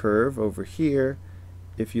red curve over here,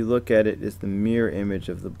 if you look at it, is the mirror image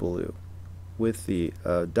of the blue, with the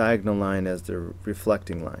diagonal line as the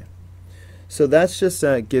reflecting line. So that's just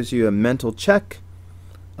gives you a mental check.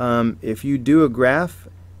 If you do a graph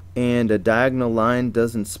and a diagonal line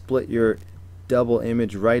doesn't split your double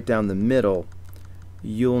image right down the middle,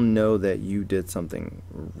 you'll know that you did something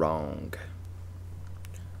wrong.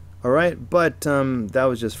 Alright, but that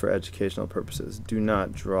was just for educational purposes.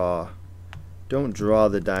 Don't draw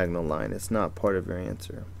the diagonal line. It's not part of your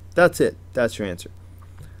answer. That's it. That's your answer.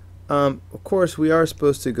 Of course, we are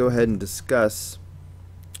supposed to go ahead and discuss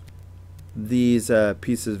these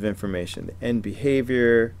pieces of information, the end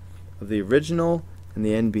behavior of the original and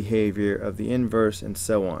the end behavior of the inverse, and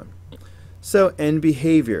so on. So end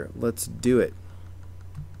behavior, let's do it.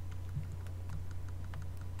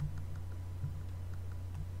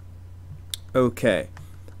 Okay,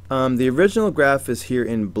 the original graph is here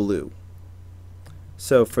in blue.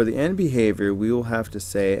 So for the end behavior, we will have to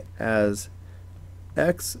say as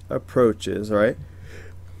x approaches, right?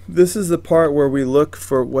 This is the part where we look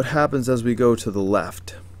for what happens as we go to the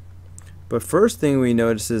left. But first thing we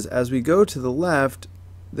notice is as we go to the left,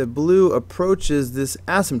 the blue approaches this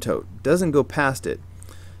asymptote, doesn't go past it.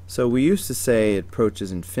 So we used to say it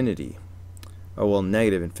approaches infinity, or well,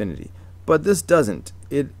 negative infinity. But this doesn't.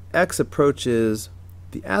 X approaches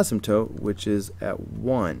the asymptote, which is at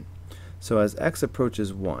 1. So as x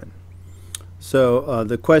approaches 1. So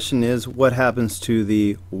the question is, what happens to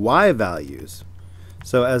the y values?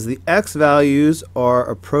 So as the x values are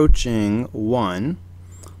approaching 1,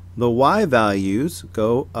 the y values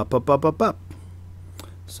go up, up, up, up, up.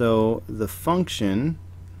 So the function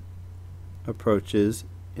approaches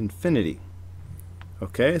infinity.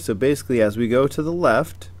 Okay, so basically as we go to the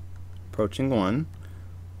left, approaching 1,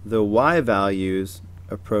 the y values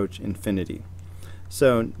approach infinity.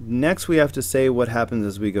 So next we have to say what happens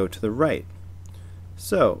as we go to the right.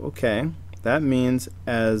 So, okay, that means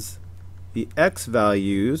as the x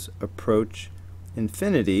values approach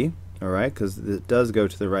infinity, alright, because it does go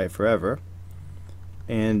to the right forever,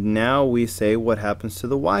 and now we say what happens to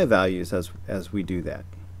the y values as we do that.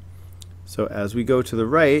 So as we go to the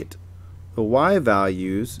right, the y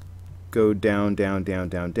values go down, down, down,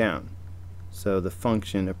 down, down. So the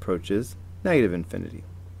function approaches negative infinity.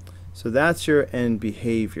 So that's your end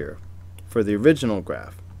behavior for the original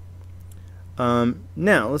graph.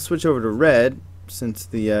 Now let's switch over to red, since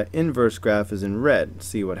the inverse graph is in red.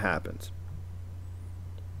 See what happens.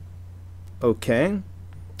 Okay,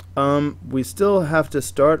 we still have to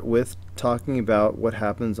start with talking about what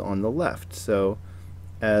happens on the left. So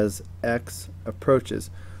as x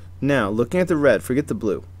approaches. Now looking at the red, forget the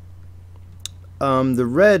blue. The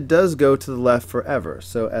red does go to the left forever.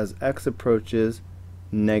 So as x approaches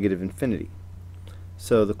negative infinity.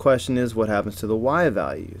 So the question is, what happens to the y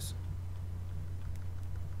values?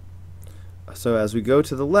 So as we go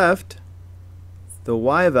to the left, the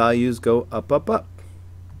y values go up, up, up.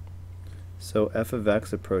 So f of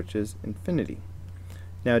x approaches infinity.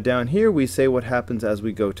 Now down here we say what happens as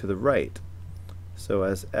we go to the right. So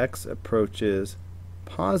as x approaches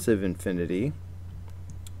positive infinity,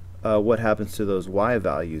 what happens to those y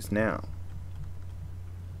values now?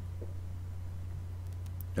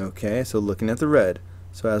 Okay, so looking at the red.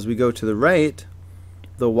 So as we go to the right,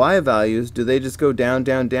 the y values, do they just go down,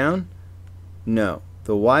 down, down? No.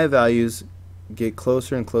 The y values get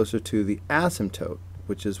closer and closer to the asymptote,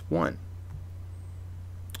 which is 1.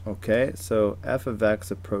 Okay, so f of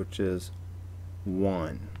x approaches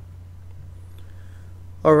 1.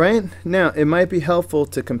 Alright, now it might be helpful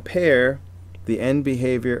to compare the end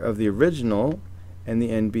behavior of the original and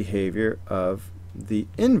the end behavior of the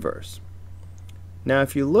inverse. Now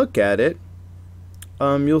if you look at it,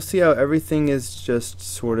 you'll see how everything is just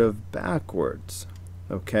sort of backwards.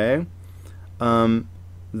 Okay? The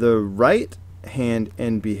right hand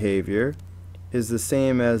end behavior is the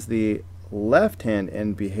same as the left hand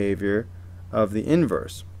end behavior of the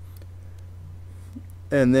inverse.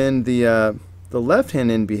 And then the left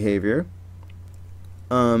hand end behavior,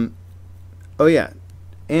 oh yeah,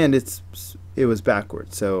 and it was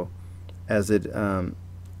backwards. So as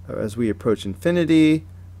we approach infinity,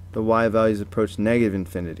 the y values approach negative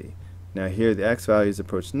infinity. Now here the x values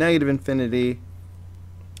approach negative infinity,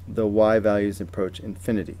 the y values approach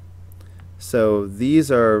infinity. So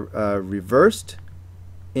these are reversed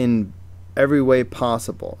in every way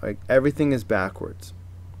possible. Like everything is backwards.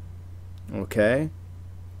 Okay?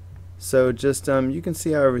 So just you can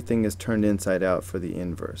see how everything is turned inside out for the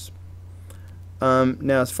inverse.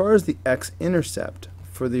 Now as far as the x-intercept,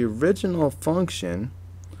 for the original function,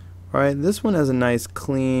 alright, this one has a nice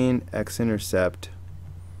clean x-intercept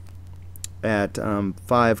at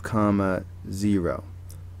 5, 0.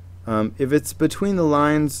 If it's between the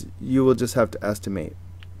lines, you will just have to estimate.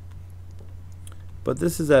 But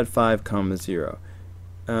this is at 5, 0.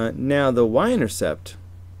 Now the y-intercept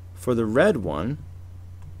for the red one,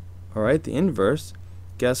 alright, the inverse,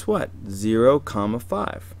 guess what? 0,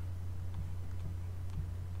 5.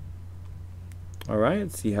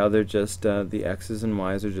 Alright, see how they're just, the x's and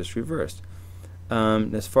y's are just reversed.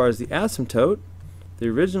 As far as the asymptote, the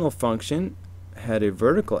original function had a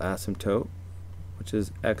vertical asymptote, which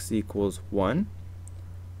is x equals 1.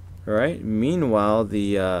 Alright, meanwhile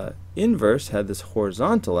the inverse had this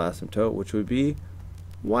horizontal asymptote, which would be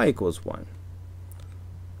y equals 1.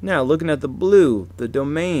 Now looking at the blue, the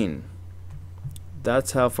domain,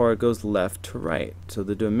 that's how far it goes left to right. So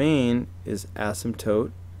the domain is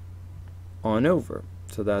asymptote on over.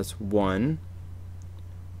 So that's 1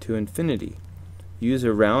 to infinity. Use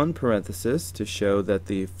a round parenthesis to show that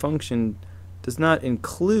the function does not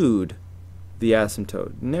include the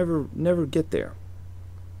asymptote. Never get there.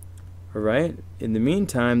 Alright? In the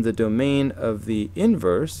meantime, the domain of the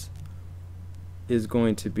inverse is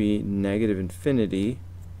going to be negative infinity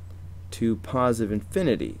to positive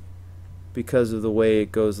infinity because of the way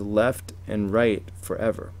it goes left and right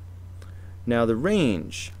forever. Now the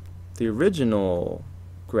range, the original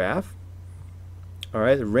graph,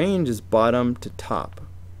 alright, the range is bottom to top.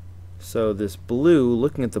 So this blue,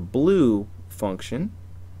 looking at the blue function,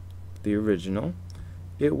 the original,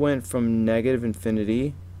 it went from negative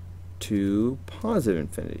infinity to positive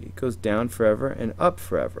infinity. It goes down forever and up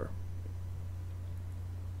forever.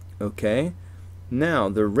 Okay, now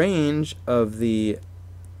the range of the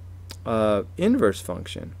inverse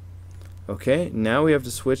function. Okay, now we have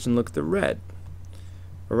to switch and look at the red.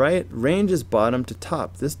 Alright, range is bottom to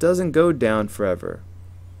top. This doesn't go down forever.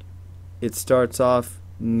 It starts off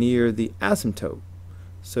near the asymptote.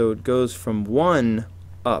 So it goes from 1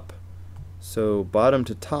 up. So bottom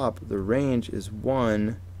to top, the range is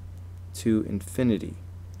 1 to infinity.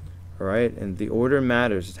 Alright, and the order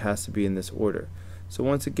matters. It has to be in this order. So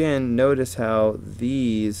once again, notice how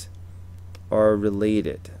these are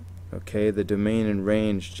related. Okay, the domain and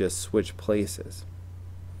range just switch places.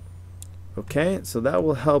 Okay, so that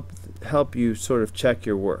will help you sort of check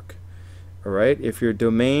your work. Alright, if your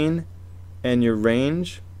domain and your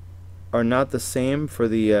range are not the same for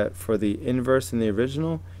the inverse and the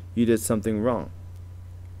original, you did something wrong.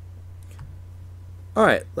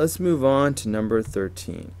 Alright, let's move on to number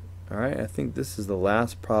 13. Alright, I think this is the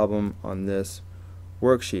last problem on this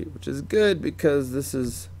worksheet, which is good because this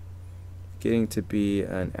is getting to be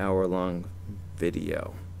an hour-long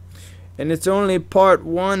video. And it's only part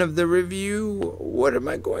 1 of the review. What am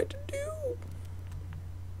I going to do?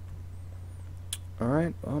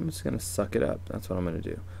 Alright, well, I'm just going to suck it up. That's what I'm going to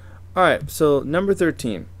do. Alright, so number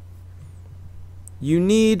 13. You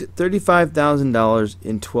need $35,000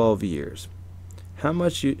 in 12 years. How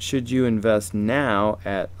much should you invest now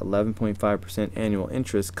at 11.5% annual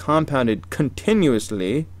interest compounded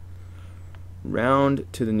continuously, round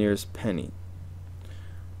to the nearest penny?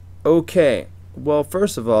 Okay, well,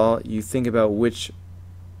 first of all, you think about which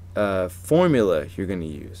formula you're going to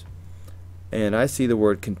use. And I see the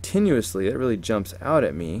word continuously. That really jumps out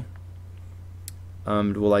at me.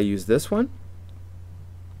 Will I use this one?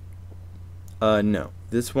 No.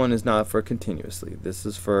 This one is not for continuously. This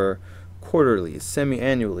is for quarterly,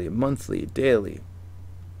 semi-annually, monthly, daily.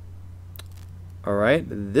 Alright,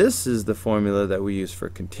 this is the formula that we use for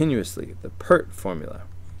continuously, the PERT formula.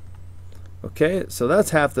 Okay, so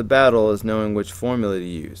that's half the battle, is knowing which formula to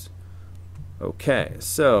use. Okay,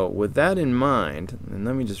 so with that in mind, and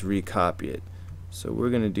let me just recopy it. So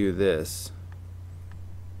we're going to do this.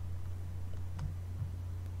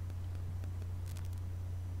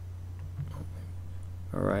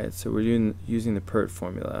 Alright, so we're using the PERT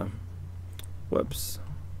formula. Whoops.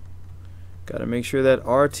 Got to make sure that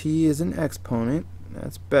RT is an exponent.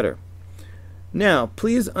 That's better. Now,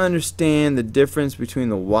 please understand the difference between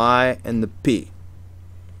the Y and the P.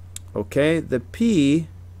 Okay, the P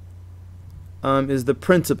is the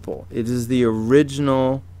principal. It is the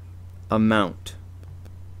original amount.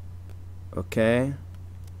 Okay?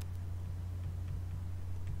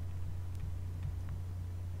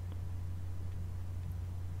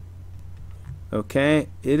 Okay,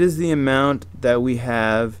 it is the amount that we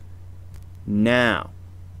have now.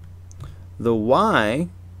 The Y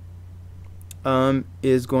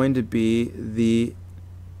is going to be the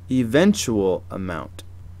eventual amount.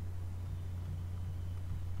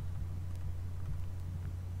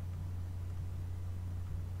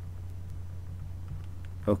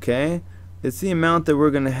 Okay, it's the amount that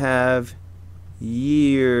we're going to have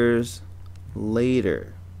years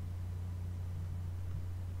later.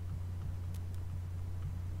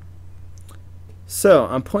 So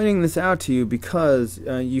I'm pointing this out to you because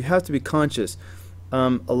you have to be conscious.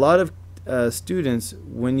 A lot of students,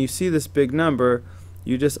 when you see this big number,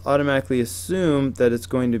 you just automatically assume that it's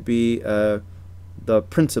going to be the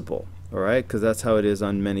principal, all right? Because that's how it is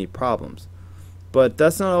on many problems. But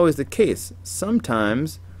that's not always the case.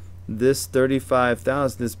 Sometimes this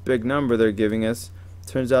 35,000, this big number they're giving us,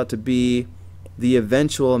 turns out to be the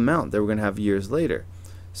eventual amount that we're going to have years later.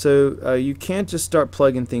 So you can't just start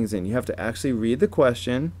plugging things in. You have to actually read the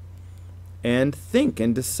question and think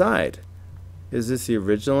and decide. Is this the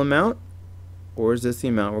original amount, or is this the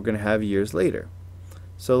amount we're going to have years later?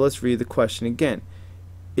 So let's read the question again.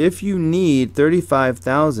 If you need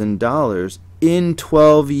 $35,000 in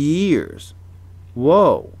 12 years,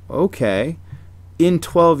 whoa, okay, in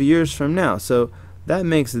 12 years from now. So that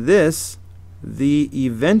makes this the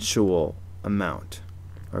eventual amount.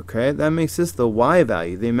 Okay, that makes this the Y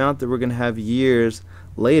value, the amount that we're going to have years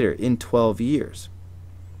later in 12 years.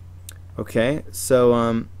 Okay,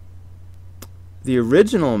 so the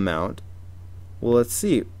original amount, well, let's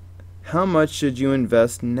see, how much should you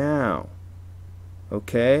invest now?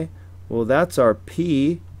 Okay, well, that's our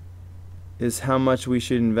P, is how much we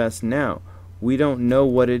should invest now. We don't know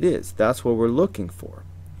what it is. That's what we're looking for.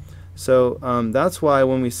 So that's why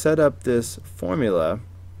when we set up this formula,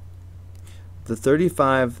 the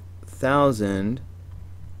 35,000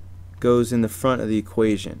 goes in the front of the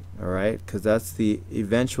equation, all right? Because that's the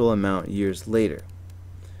eventual amount years later.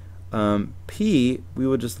 P, we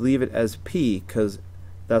will just leave it as P because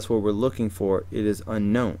that's what we're looking for. It is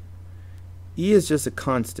unknown. E is just a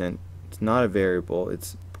constant. It's not a variable.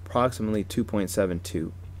 It's approximately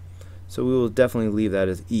 2.72. So we will definitely leave that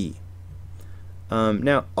as E.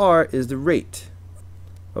 Now R is the rate.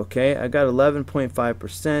 Okay, I got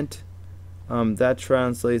 11.5%. That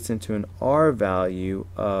translates into an R value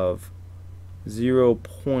of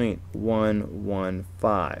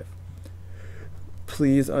 0.115.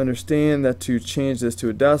 Please understand that to change this to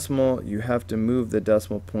a decimal, you have to move the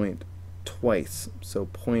decimal point twice, so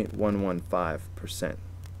 0.115%.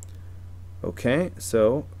 Okay,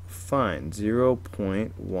 so fine,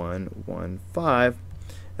 0.115.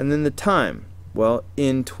 And then the time, well,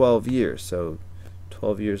 in 12 years, so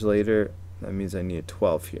 12 years later, that means I need a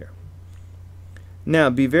 12 here. Now,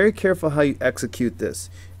 be very careful how you execute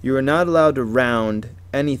this. You are not allowed to round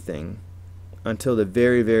anything until the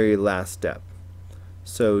very, very last step.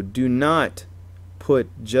 So do not put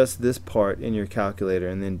just this part in your calculator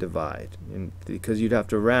and then divide, because you'd have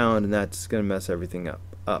to round, and that's going to mess everything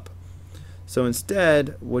up. So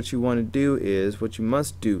instead, what you want to do is, what you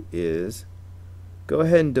must do is, go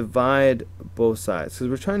ahead and divide both sides, because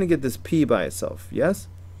we're trying to get this P by itself, yes?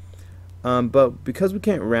 But because we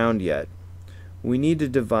can't round yet, we need to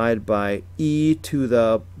divide by e to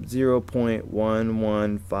the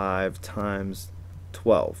 0.115 times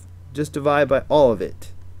 12. Just divide by all of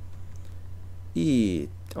it. E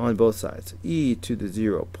on both sides. E to the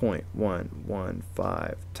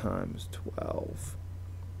 0.115 times 12.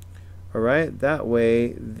 Alright, that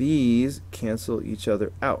way these cancel each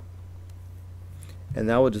other out. And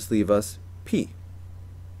that will just leave us P,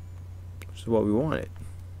 which is what we wanted.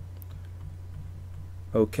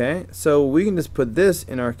 Okay, so we can just put this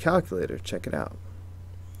in our calculator. Check it out.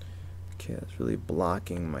 Okay, that's really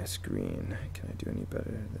blocking my screen. Can I do any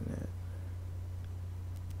better than that?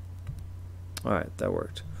 Alright, that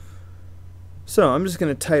worked. So I'm just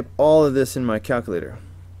going to type all of this in my calculator.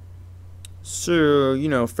 So, you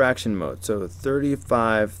know, fraction mode. So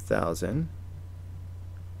 35,000,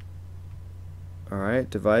 alright,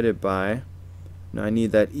 divided by Now I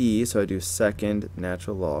need that e, so I do second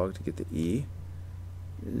natural log to get the e.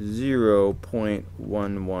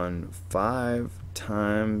 0.115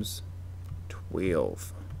 times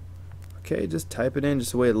 12. Okay, just type it in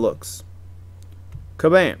just the way it looks.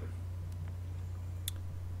 Kabam!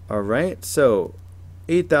 Alright, so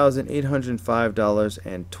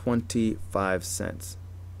 $8,805.25.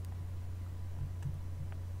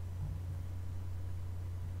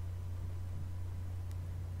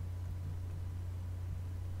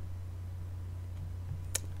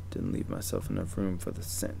 Didn't leave myself enough room for the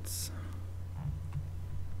cents.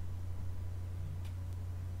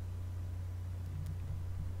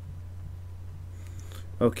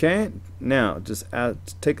 Okay, now just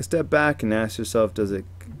take a step back and ask yourself, does it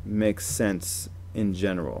make sense in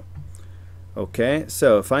general? Okay,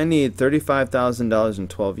 so if I need $35,000 in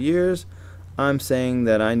 12 years, I'm saying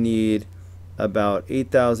that I need about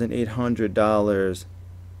 $8,800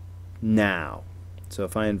 now. So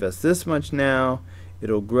if I invest this much now,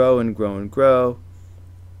 it'll grow and grow and grow,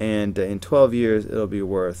 and in 12 years it'll be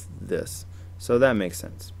worth this. So that makes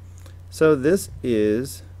sense. So this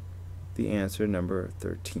is the answer, number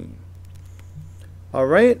 13.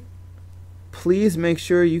 Alright, please make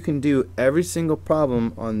sure you can do every single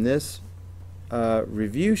problem on this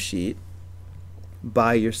review sheet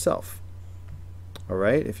by yourself.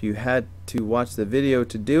 Alright, if you had to watch the video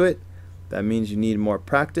to do it, that means you need more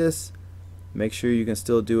practice. Make sure you can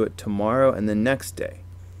still do it tomorrow and the next day.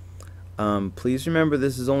 Please remember,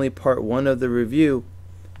 this is only part 1 of the review.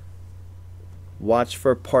 Watch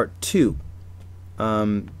for part 2.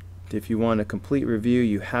 If you want a complete review,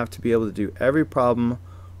 you have to be able to do every problem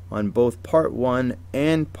on both part 1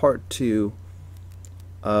 and part 2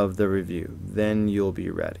 of the review. Then you'll be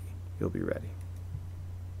ready. You'll be ready.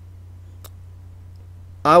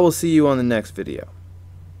 I will see you on the next video.